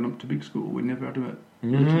 when I'd gone up to big school. We never had them at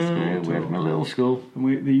little school. We had them at little school,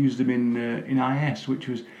 and they used them in IS, which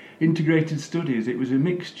was integrated studies. It was a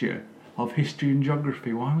mixture of history and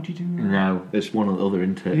geography. Why would you do that? No, it's one or the other,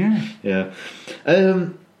 isn't it? Yeah. Yeah.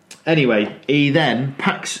 Anyway, he then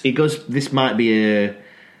packs. He goes. This might be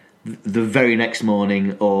the very next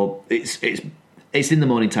morning, or it's in the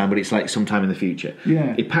morning time, but it's like sometime in the future.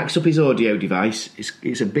 Yeah. He packs up his audio device.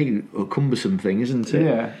 It's a big, cumbersome thing, isn't it?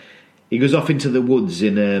 Yeah. He goes off into the woods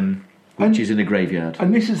which is in a graveyard.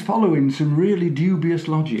 And this is following some really dubious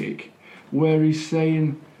logic, where he's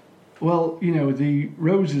saying, well, the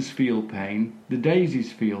roses feel pain, the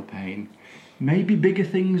daisies feel pain, maybe bigger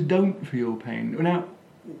things don't feel pain. Now,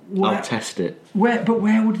 I'll test it. But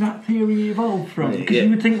where would that theory evolve from? Because you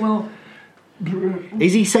would think, well...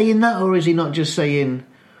 Is he saying that, or is he not just saying,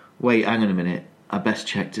 wait, hang on a minute, I best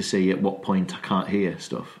check to see at what point I can't hear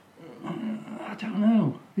stuff? I don't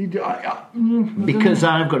know. Because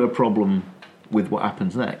I've got a problem with what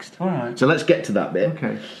happens next. All right. So let's get to that bit.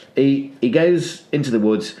 Okay. He goes into the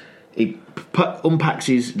woods, he unpacks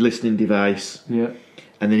his listening device, and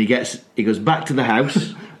then he goes back to the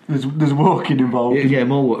house. There's walking involved. Yeah,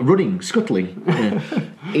 more running, scuttling. Yeah.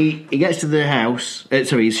 He gets to the house,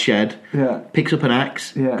 his shed, picks up an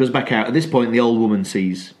axe, goes back out. At this point, the old woman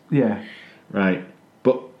sees. Yeah. Right.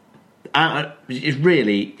 But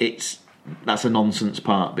that's a nonsense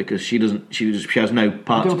part, because she has no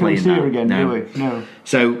part to play in that. I don't think we see her again, do we? No.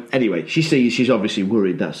 So, anyway, she sees, she's obviously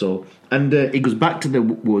worried, that's all. And he goes back to the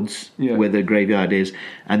woods where the graveyard is,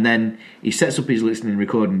 and then he sets up his listening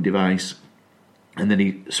recording device, and then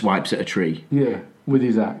he swipes at a tree. Yeah, with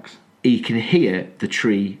his axe. He can hear the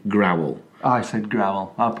tree growl. I said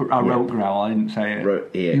growl. I wrote growl, I didn't say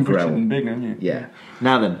it. You've growl. written big, haven't you? Yeah.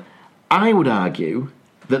 Now then, I would argue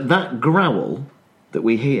that growl that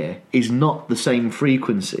we hear is not the same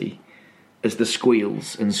frequency as the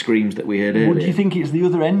squeals and screams that we heard earlier. What do you think it's the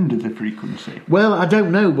other end of the frequency? Well, I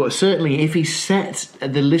don't know, but certainly if he set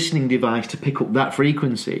the listening device to pick up that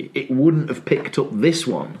frequency, it wouldn't have picked up this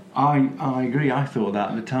one. I agree. I thought that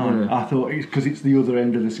at the time. I thought it's because it's the other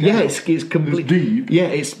end of the scale. Yeah, it's completely deep. Yeah,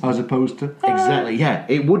 it's as opposed to exactly. Yeah,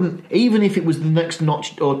 it wouldn't, even if it was the next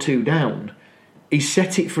notch or two down. He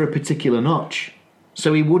set it for a particular notch,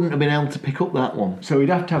 so he wouldn't have been able to pick up that one. So he'd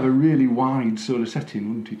have to have a really wide sort of setting,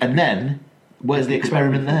 wouldn't he? And then, where's the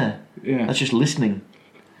experiment there? Yeah, that's just listening.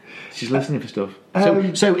 She's listening for stuff.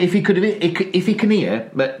 So if he can hear,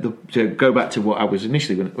 to go back to what I was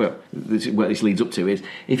initially going to, what this leads up to is,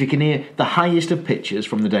 if he can hear the highest of pitches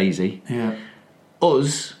from the daisy,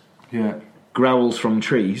 growls from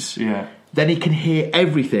trees, then he can hear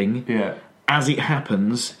everything as it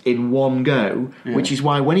happens in one go, Yeah. which is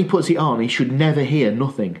why when he puts it on, he should never hear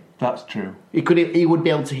nothing. That's true. He would be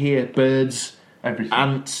able to hear birds, Everything.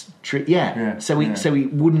 ants, Yeah, So he yeah.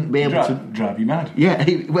 wouldn't be able to. Drive you mad. Yeah,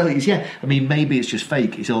 I mean, maybe it's just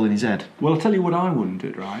fake. It's all in his head. Well, I'll tell you what I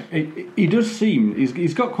wondered, right? He does seem...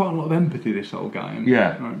 He's got quite a lot of empathy, this old guy.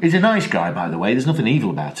 Right? He's a nice guy, by the way. There's nothing evil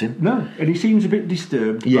about him. No, and he seems a bit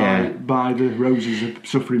disturbed Yeah. by the roses of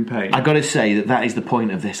suffering pain. I got to say that is the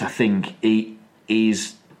point of this. I think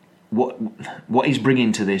he's what he's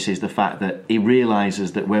bringing to this is the fact that he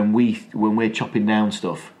realises that when we're chopping down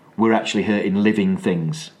stuff, we're actually hurting living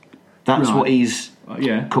things. That's Right. what he's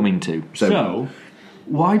yeah. coming to. So,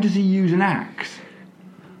 why does he use an axe?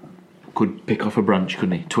 Could pick off a branch,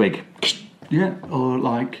 couldn't he? Twig. Yeah, or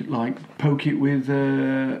like poke it with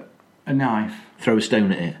a knife. Throw a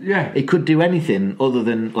stone at it. Yeah. It could do anything other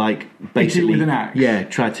than basically with an axe. Yeah,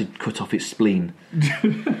 try to cut off its spleen.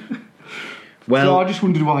 Well, So I just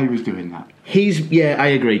wondered why he was doing that. I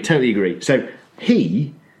agree, totally agree. So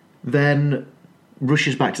he then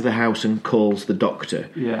rushes back to the house and calls the doctor.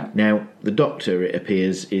 Yeah. Now the doctor, it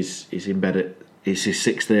appears, is in bed at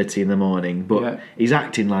 6:30 in the morning, but Yeah. he's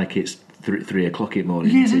acting like it's 3 o'clock in the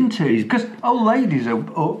morning. He is, isn't he? He's Because old lady's up,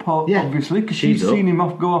 Yeah, obviously, because she's she's up. seen him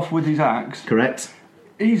go off with his axe. correct.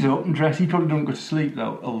 He's up and dressed. He probably don't go to sleep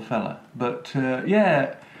though, old fella. But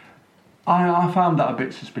yeah, I found that a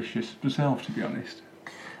bit suspicious myself, to be honest.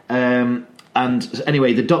 And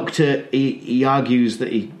anyway, the doctor he argues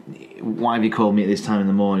that why have you called me at this time in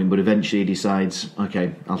the morning? But eventually he decides,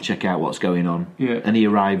 okay, I'll check out what's going on. Yeah. And he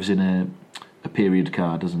arrives in a period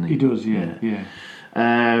car, doesn't he? He does, yeah.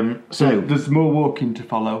 So There's more walking to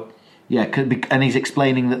follow. yeah, and he's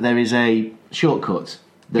explaining that there is a shortcut.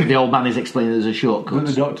 That the old man is explaining there's a shortcut.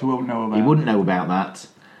 That the doctor won't know about. He wouldn't know about that.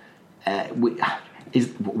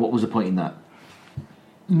 What was the point in that?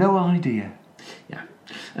 No idea. Yeah.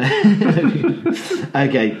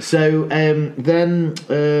 Okay, so then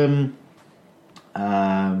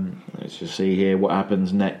let's just see here what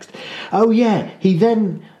happens next. Oh yeah, he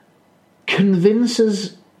then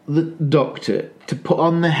convinces the doctor to put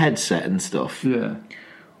on the headset and stuff. Yeah.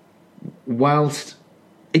 Whilst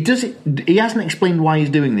he hasn't explained why he's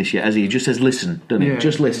doing this yet, has he? He just says listen, doesn't he? Yeah,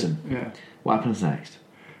 Just listen. Yeah. What happens next?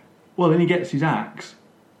 Well, then he gets his axe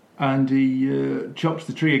and he chops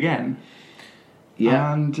the tree again.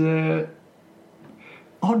 Yeah. And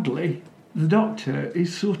oddly, the doctor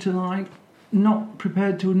is sort of like not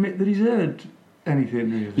prepared to admit that he's heard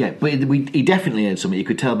anything, really. Yeah, but he definitely heard something. You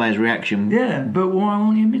could tell by his reaction. Yeah, but why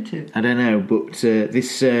won't he admit it? I don't know, but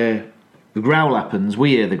the growl happens.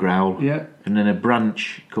 We hear the growl. Yeah. And then a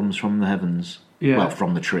branch comes from the heavens. Yeah. Well,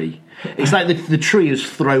 from the tree. It's like the tree has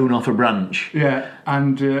thrown off a branch. Yeah,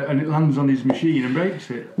 and it lands on his machine and breaks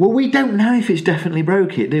it. Well, we don't know if it's definitely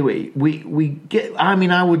broke it, do we? We get. I mean,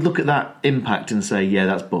 I would look at that impact and say, yeah,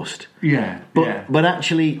 that's bust. Yeah, But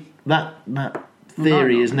actually, that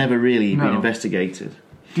theory No. has never really No. been investigated.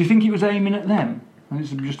 Do you think he was aiming at them? And it's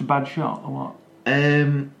just a bad shot, or what?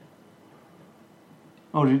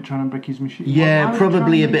 Or did it try and break his machine? Yeah, Why would it probably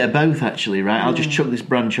try a and bit of both, actually, right? I'll just Yeah. chuck this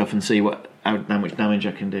branch off and see how much damage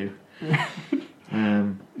I can do.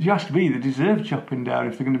 It has to be, they deserve chopping down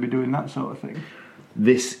if they're going to be doing that sort of thing.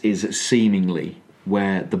 This is seemingly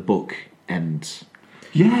where the book ends.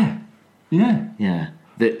 Yeah. Yeah.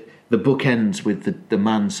 The book ends with the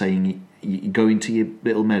man saying, you go into your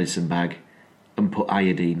little medicine bag and put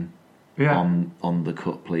iodine Yeah. on the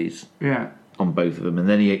cut, please. Yeah. On both of them. And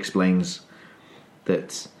then he explains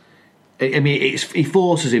that... I mean, he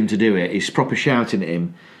forces him to do it. He's proper shouting at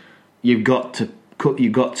him. You've got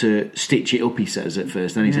to stitch it up, he says at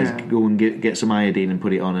first. Then he says, go and get some iodine and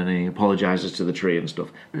put it on, and he apologises to the tree and stuff.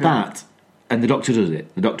 Yeah. And the doctor does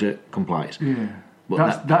it. The doctor complies. Yeah.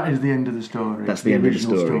 But that is the end of the story. That's the end of the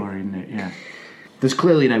original story. isn't it? Yeah. There's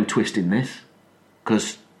clearly no twist in this,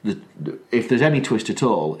 because if there's any twist at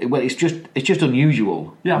all, it's just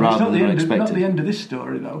unusual Yeah, but it's rather not than the, unexpected. not the end of this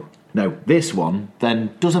story, though. No, this one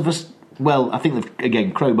then does have us. Well, I think they've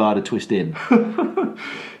again crowbarred a twist in.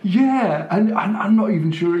 Yeah, and I'm not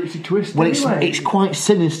even sure it's a twist. Well, anyway. it's quite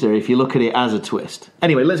sinister if you look at it as a twist.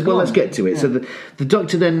 Anyway, let's get to it. Yeah. So the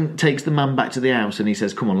doctor then takes the man back to the house and he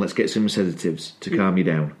says, "Come on, let's get some sedatives to calm you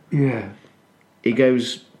down." Yeah. He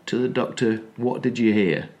goes to the doctor. What did you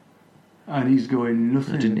hear? And he's going,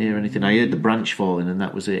 nothing. I didn't hear anything. I heard the branch falling, and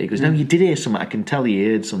that was it. He goes, "No, you did hear something. I can tell you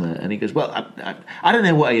heard something." And he goes, "Well, I don't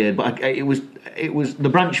know what I heard, but it was the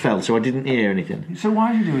branch fell, so I didn't hear anything." So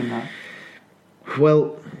why are you doing that?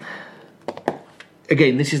 Well,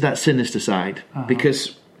 again, this is that sinister side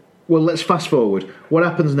because, well, let's fast forward. What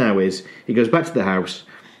happens now is he goes back to the house,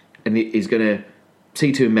 and he's going to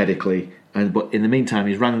see to him medically, But in the meantime,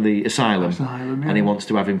 he's rang the asylum, Asylum, yeah. and he wants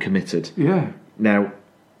to have him committed. Yeah. Now,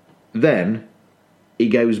 then he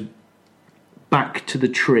goes back to the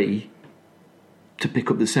tree to pick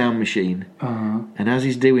up the sound machine, and as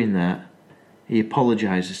he's doing that, he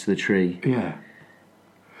apologises to the tree. Yeah.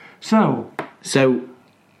 So,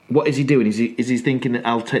 what is he doing? Is he thinking that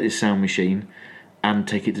I'll take this sound machine and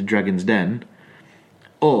take it to Dragon's Den,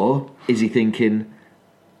 or is he thinking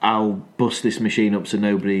I'll bust this machine up so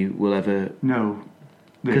nobody will ever? no.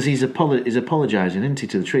 Because he's apologising, isn't he,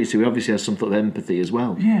 to the tree? So he obviously has some sort of empathy as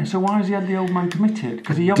well. Yeah, so why has he had the old man committed?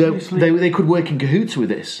 Because he obviously... They could work in cahoots with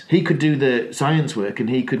this. He could do the science work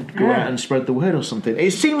and he could go out and spread the word or something.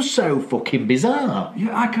 It seems so fucking bizarre.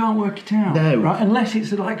 Yeah, I can't work it out. No. Right? Unless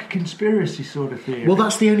it's like a conspiracy sort of theory. Well,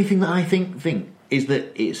 that's the only thing that I think is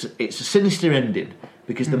that it's a sinister ending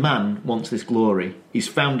because the man wants this glory. He's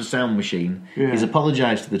found a sound machine. Yeah. He's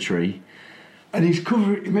apologised to the tree. And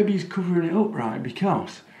maybe he's covering it up, right?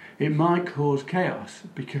 Because it might cause chaos.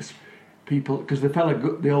 Because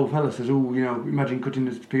the old fella says, "Oh, you know, imagine cutting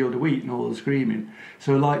a field of wheat," and all the screaming.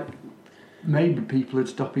 So, like, maybe people would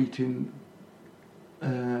stop eating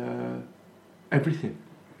everything,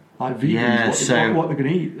 like vegans. Yeah, what they're going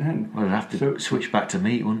to eat then? Well, they'd have to switch back to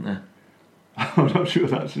meat, wouldn't they? I'm not sure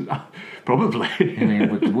that's probably. I mean, they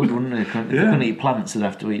would, wouldn't they? If they couldn't eat plants, they'd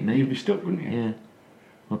have to eat meat. You'd be stuck, wouldn't you? Yeah.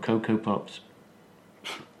 Or Cocoa Pops.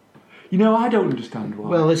 You know, I don't understand why.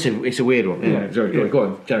 Well, it's a weird one. Yeah. Sorry, go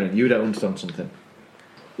on, Darren. You don't understand something.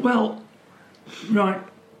 Well, right.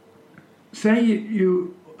 Say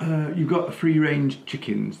you've got free range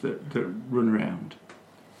chickens that run around,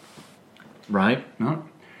 Right?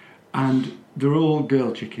 and they're all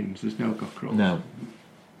girl chickens. There's no cockerels. No.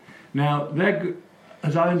 Now,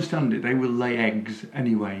 as I understand it, they will lay eggs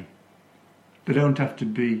anyway. They don't have to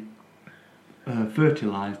be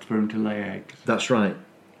fertilised for them to lay eggs. That's right.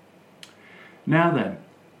 Now then,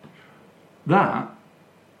 that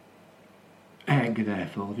egg,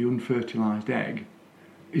 therefore, the unfertilised egg,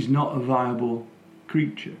 is not a viable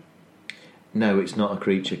creature. No, it's not a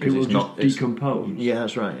creature It because will it's just not decompose. Yeah,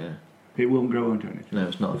 that's right. Yeah. It won't grow into anything. No,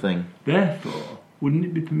 it's not a thing. Therefore, wouldn't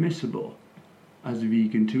it be permissible as a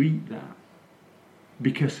vegan to eat that?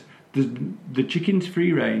 Because the chicken's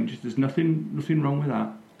free range. There's nothing wrong with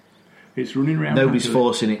that. It's running around. Nobody's happily.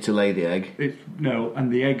 forcing it to lay the egg.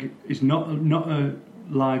 And the egg is not a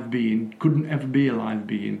live being. Couldn't ever be a live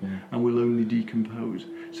being, and will only decompose.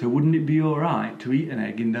 So wouldn't it be all right to eat an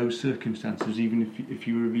egg in those circumstances, even if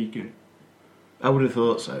you were a vegan? I would have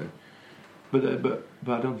thought so. But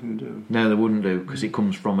I don't think they do. No, they wouldn't do because it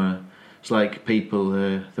comes from It's like people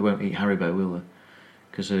they won't eat Haribo, will they?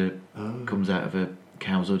 Because it comes out of a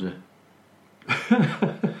cow's udder.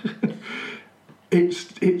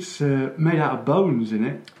 It's made out of bones, isn't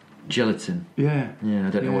it? Gelatin. Yeah. Yeah, I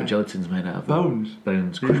don't know what gelatin's made out of. Bones.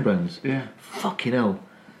 Crushed bones. Yeah. Fucking hell.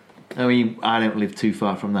 I mean, I don't live too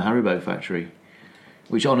far from the Haribo factory,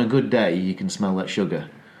 which on a good day you can smell that sugar.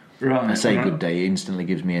 Right. I say good day, it instantly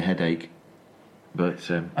gives me a headache.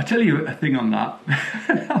 But I tell you a thing on that.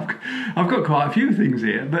 I've got quite a few things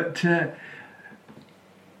here, but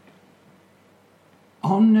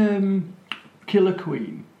on Killer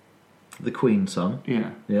Queen. the Queen song.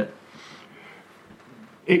 Yeah. Yeah.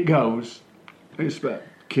 It goes. It's about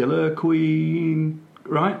Killer Queen,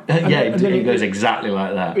 right? It goes exactly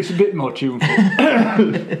like that. It's a bit more tuneful.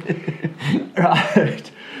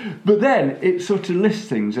 Right. But then it sort of lists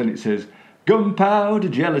things and it says gunpowder,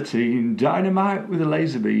 gelatine, dynamite with a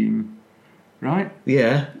laser beam. Right?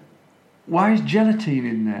 Yeah. Why is gelatine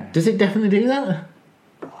in there? Does it definitely do that?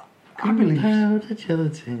 I believe Gunpowder,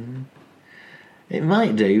 gelatin. It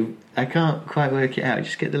might do. I can't quite work it out.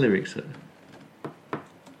 Just get the lyrics up.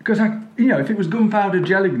 because if it was gunpowder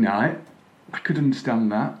gelignite, I could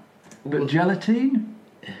understand that. But gelatine?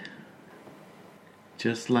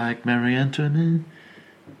 Just like Marie Antoinette.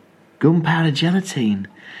 Gunpowder gelatine.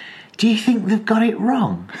 Do you think they've got it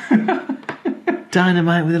wrong?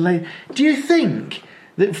 Dynamite with a laser. Do you think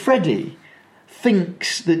that Freddie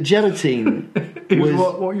thinks that gelatine was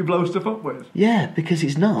what you blow stuff up with? Yeah, because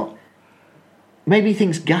it's not. Maybe he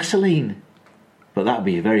thinks gasoline. But that would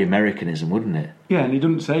be a very Americanism, wouldn't it? Yeah, and he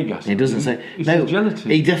doesn't say gasoline. He doesn't say... He says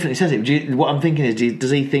gelatine. He definitely says it. What I'm thinking is,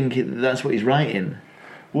 does he think that's what he's writing?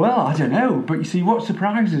 Well, I don't know. But you see, what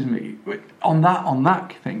surprises me on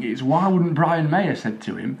that thing is, why wouldn't Brian May have said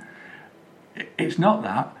to him, it's not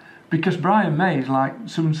that, because Brian May is like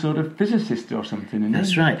some sort of physicist or something. Isn't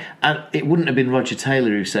That's he? right. And it wouldn't have been Roger Taylor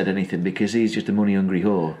who said anything, because he's just a money-hungry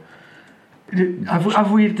whore.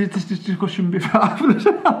 Have we had this discussion before?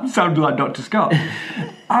 I'm sounding like Dr. Scott.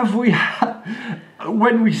 Have we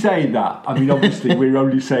when we say that, I mean, obviously we're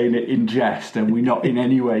only saying it in jest, and we're not in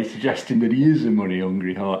any way suggesting that he is a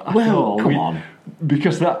money-hungry heart at all. Come on.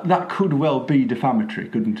 Because that could well be defamatory,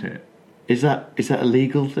 couldn't it? Is that a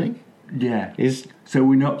legal thing? Yeah. Is So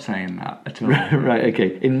we're not saying that at all. right?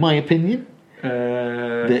 Okay. In my opinion,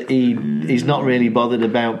 that he's not really bothered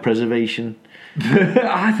about preservation.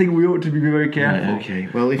 I think we ought to be very careful. Right, okay.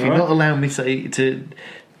 Well, if you're not allowing me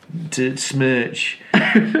to smirch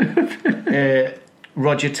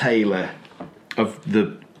Roger Taylor of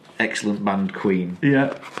the excellent band Queen.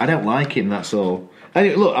 Yeah. I don't like him, that's all.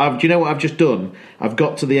 Anyway, look, do you know what I've just done? I've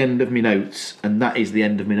got to the end of my notes, and that is the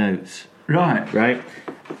end of my notes. Right. Right?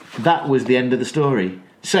 That was the end of the story.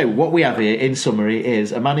 So, what we have here, in summary,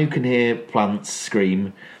 is a man who can hear plants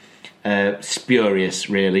scream. Spurious,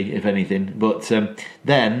 really, if anything. But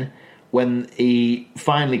then, when he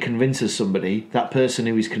finally convinces somebody, that person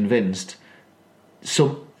who is convinced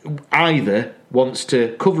either wants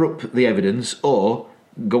to cover up the evidence or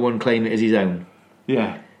go and claim it as his own.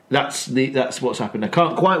 Yeah. That's what's happened. I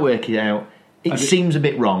can't quite work it out. It seems a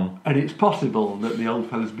bit wrong. And it's possible that the old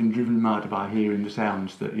fella's been driven mad by hearing the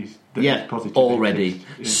sounds that he's positive already.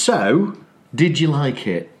 Yeah. So, did you like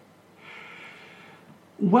it?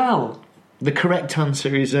 Well, the correct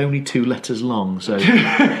answer is only 2 letters long. So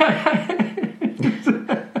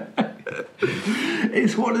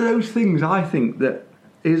it's one of those things. I think that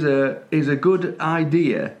is a good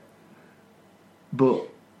idea, but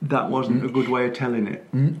that wasn't a good way of telling it.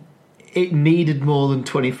 It needed more than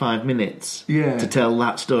 25 minutes to tell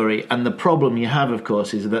that story. And the problem you have, of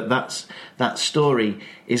course, is that story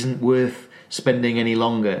isn't worth spending any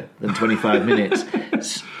longer than 25 minutes.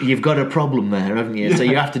 You've got a problem there, haven't you? So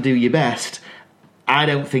you have to do your best. I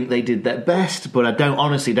don't think they did their best, but I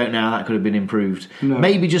honestly don't know how that could have been improved. No.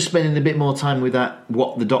 Maybe just spending a bit more time with that,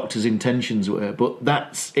 what the doctor's intentions were. But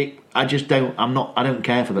that's it. I don't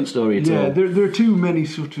care for that story at all. Yeah, there are too many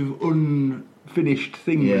sort of unfinished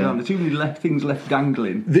things. Aren't there? Too many things left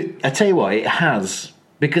dangling. I tell you what, it has,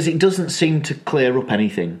 because it doesn't seem to clear up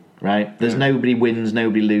anything. Right? There's nobody wins,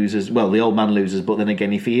 nobody loses. Well, the old man loses, but then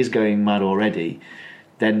again, if he is going mad already,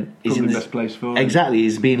 then he's in the best place for him. Exactly,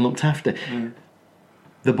 he's being looked after. Yeah.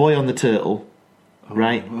 The boy on the turtle,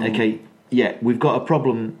 right? Oh. Okay, yeah, we've got a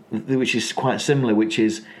problem which is quite similar, which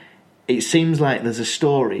is it seems like there's a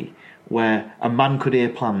story where a man could hear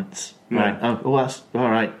plants. Right? Oh, that's all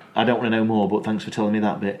right. I don't want to know more, but thanks for telling me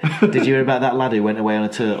that bit. Did you hear about that lad who went away on a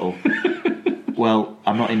turtle? Well,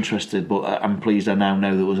 I'm not interested, but I'm pleased I now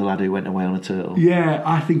know there was a lad who went away on a turtle. Yeah,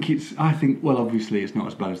 I think well, obviously it's not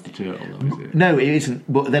as bad as the turtle, though, is it? No, it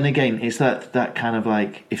isn't. But then again, it's that kind of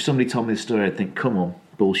like, if somebody told me the story, I'd think, come on,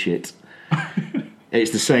 bullshit. It's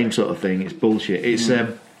the same sort of thing. It's bullshit. It's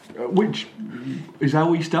which is how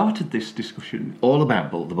we started this discussion. All about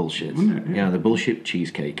the bullshit. Yeah, the bullshit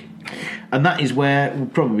cheesecake. And that is where we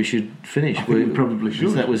probably should finish. I think we probably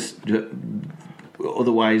should. That was...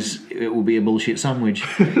 Otherwise, it will be a bullshit sandwich.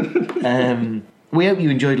 We hope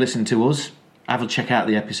you enjoyed listening to us. Have a check out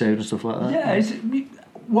the episode and stuff like that. Yeah,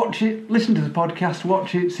 watch it, listen to the podcast,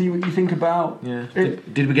 watch it, see what you think about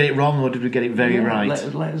it. Did we get it wrong or did we get it very right?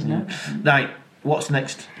 Let us know. Right, what's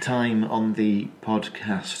next time on the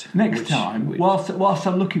podcast? Next time, whilst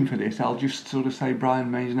I'm looking for this, I'll just sort of say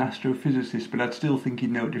Brian May's an astrophysicist, but I'd still think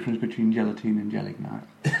he'd know the difference between gelatine and gelignite.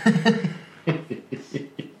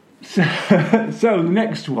 So the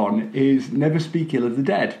next one is Never Speak Ill of the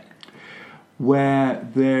Dead, where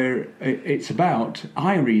it's about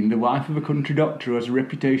Irene, the wife of a country doctor who has a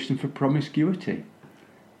reputation for promiscuity.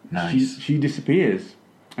 Nice. She disappears,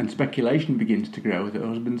 and speculation begins to grow that her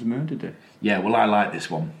husband's murdered her. Yeah, well, I like this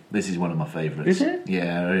one. This is one of my favourites. Is it?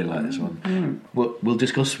 Yeah, I really like this one. We'll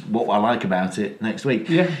discuss what I like about it next week.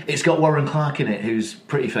 Yeah. It's got Warren Clarke in it, who's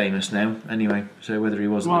pretty famous now, anyway, so whether he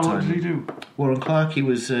was at the time... What did he do? Warren Clarke, he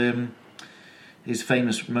was... his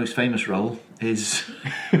most famous role is...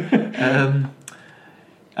 I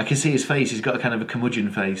can see his face, he's got a kind of a curmudgeon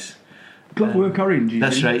face. Clockwork Orange.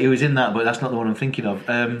 That's right, he was in that, but that's not the one I'm thinking of.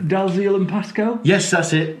 Dalziel and Pascoe? Yes,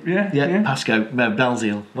 that's it. Yeah. Pascoe,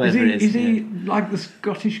 Dalziel, whatever it is. Is he like the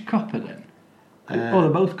Scottish copper then? They're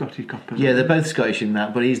both Scottish coppers. Yeah, they're both Scottish in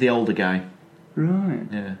that, but he's the older guy. Right.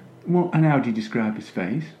 Yeah. And how do you describe his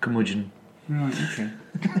face? Curmudgeon. Right, okay.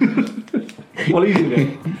 Well, easy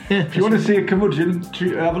then. If you want to see a curmudgeon,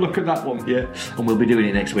 have a look at that one. Yeah, and we'll be doing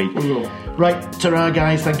it next week. We will. Right, ta-ra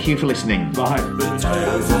guys, thank you for listening. Bye. The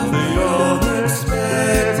tales of the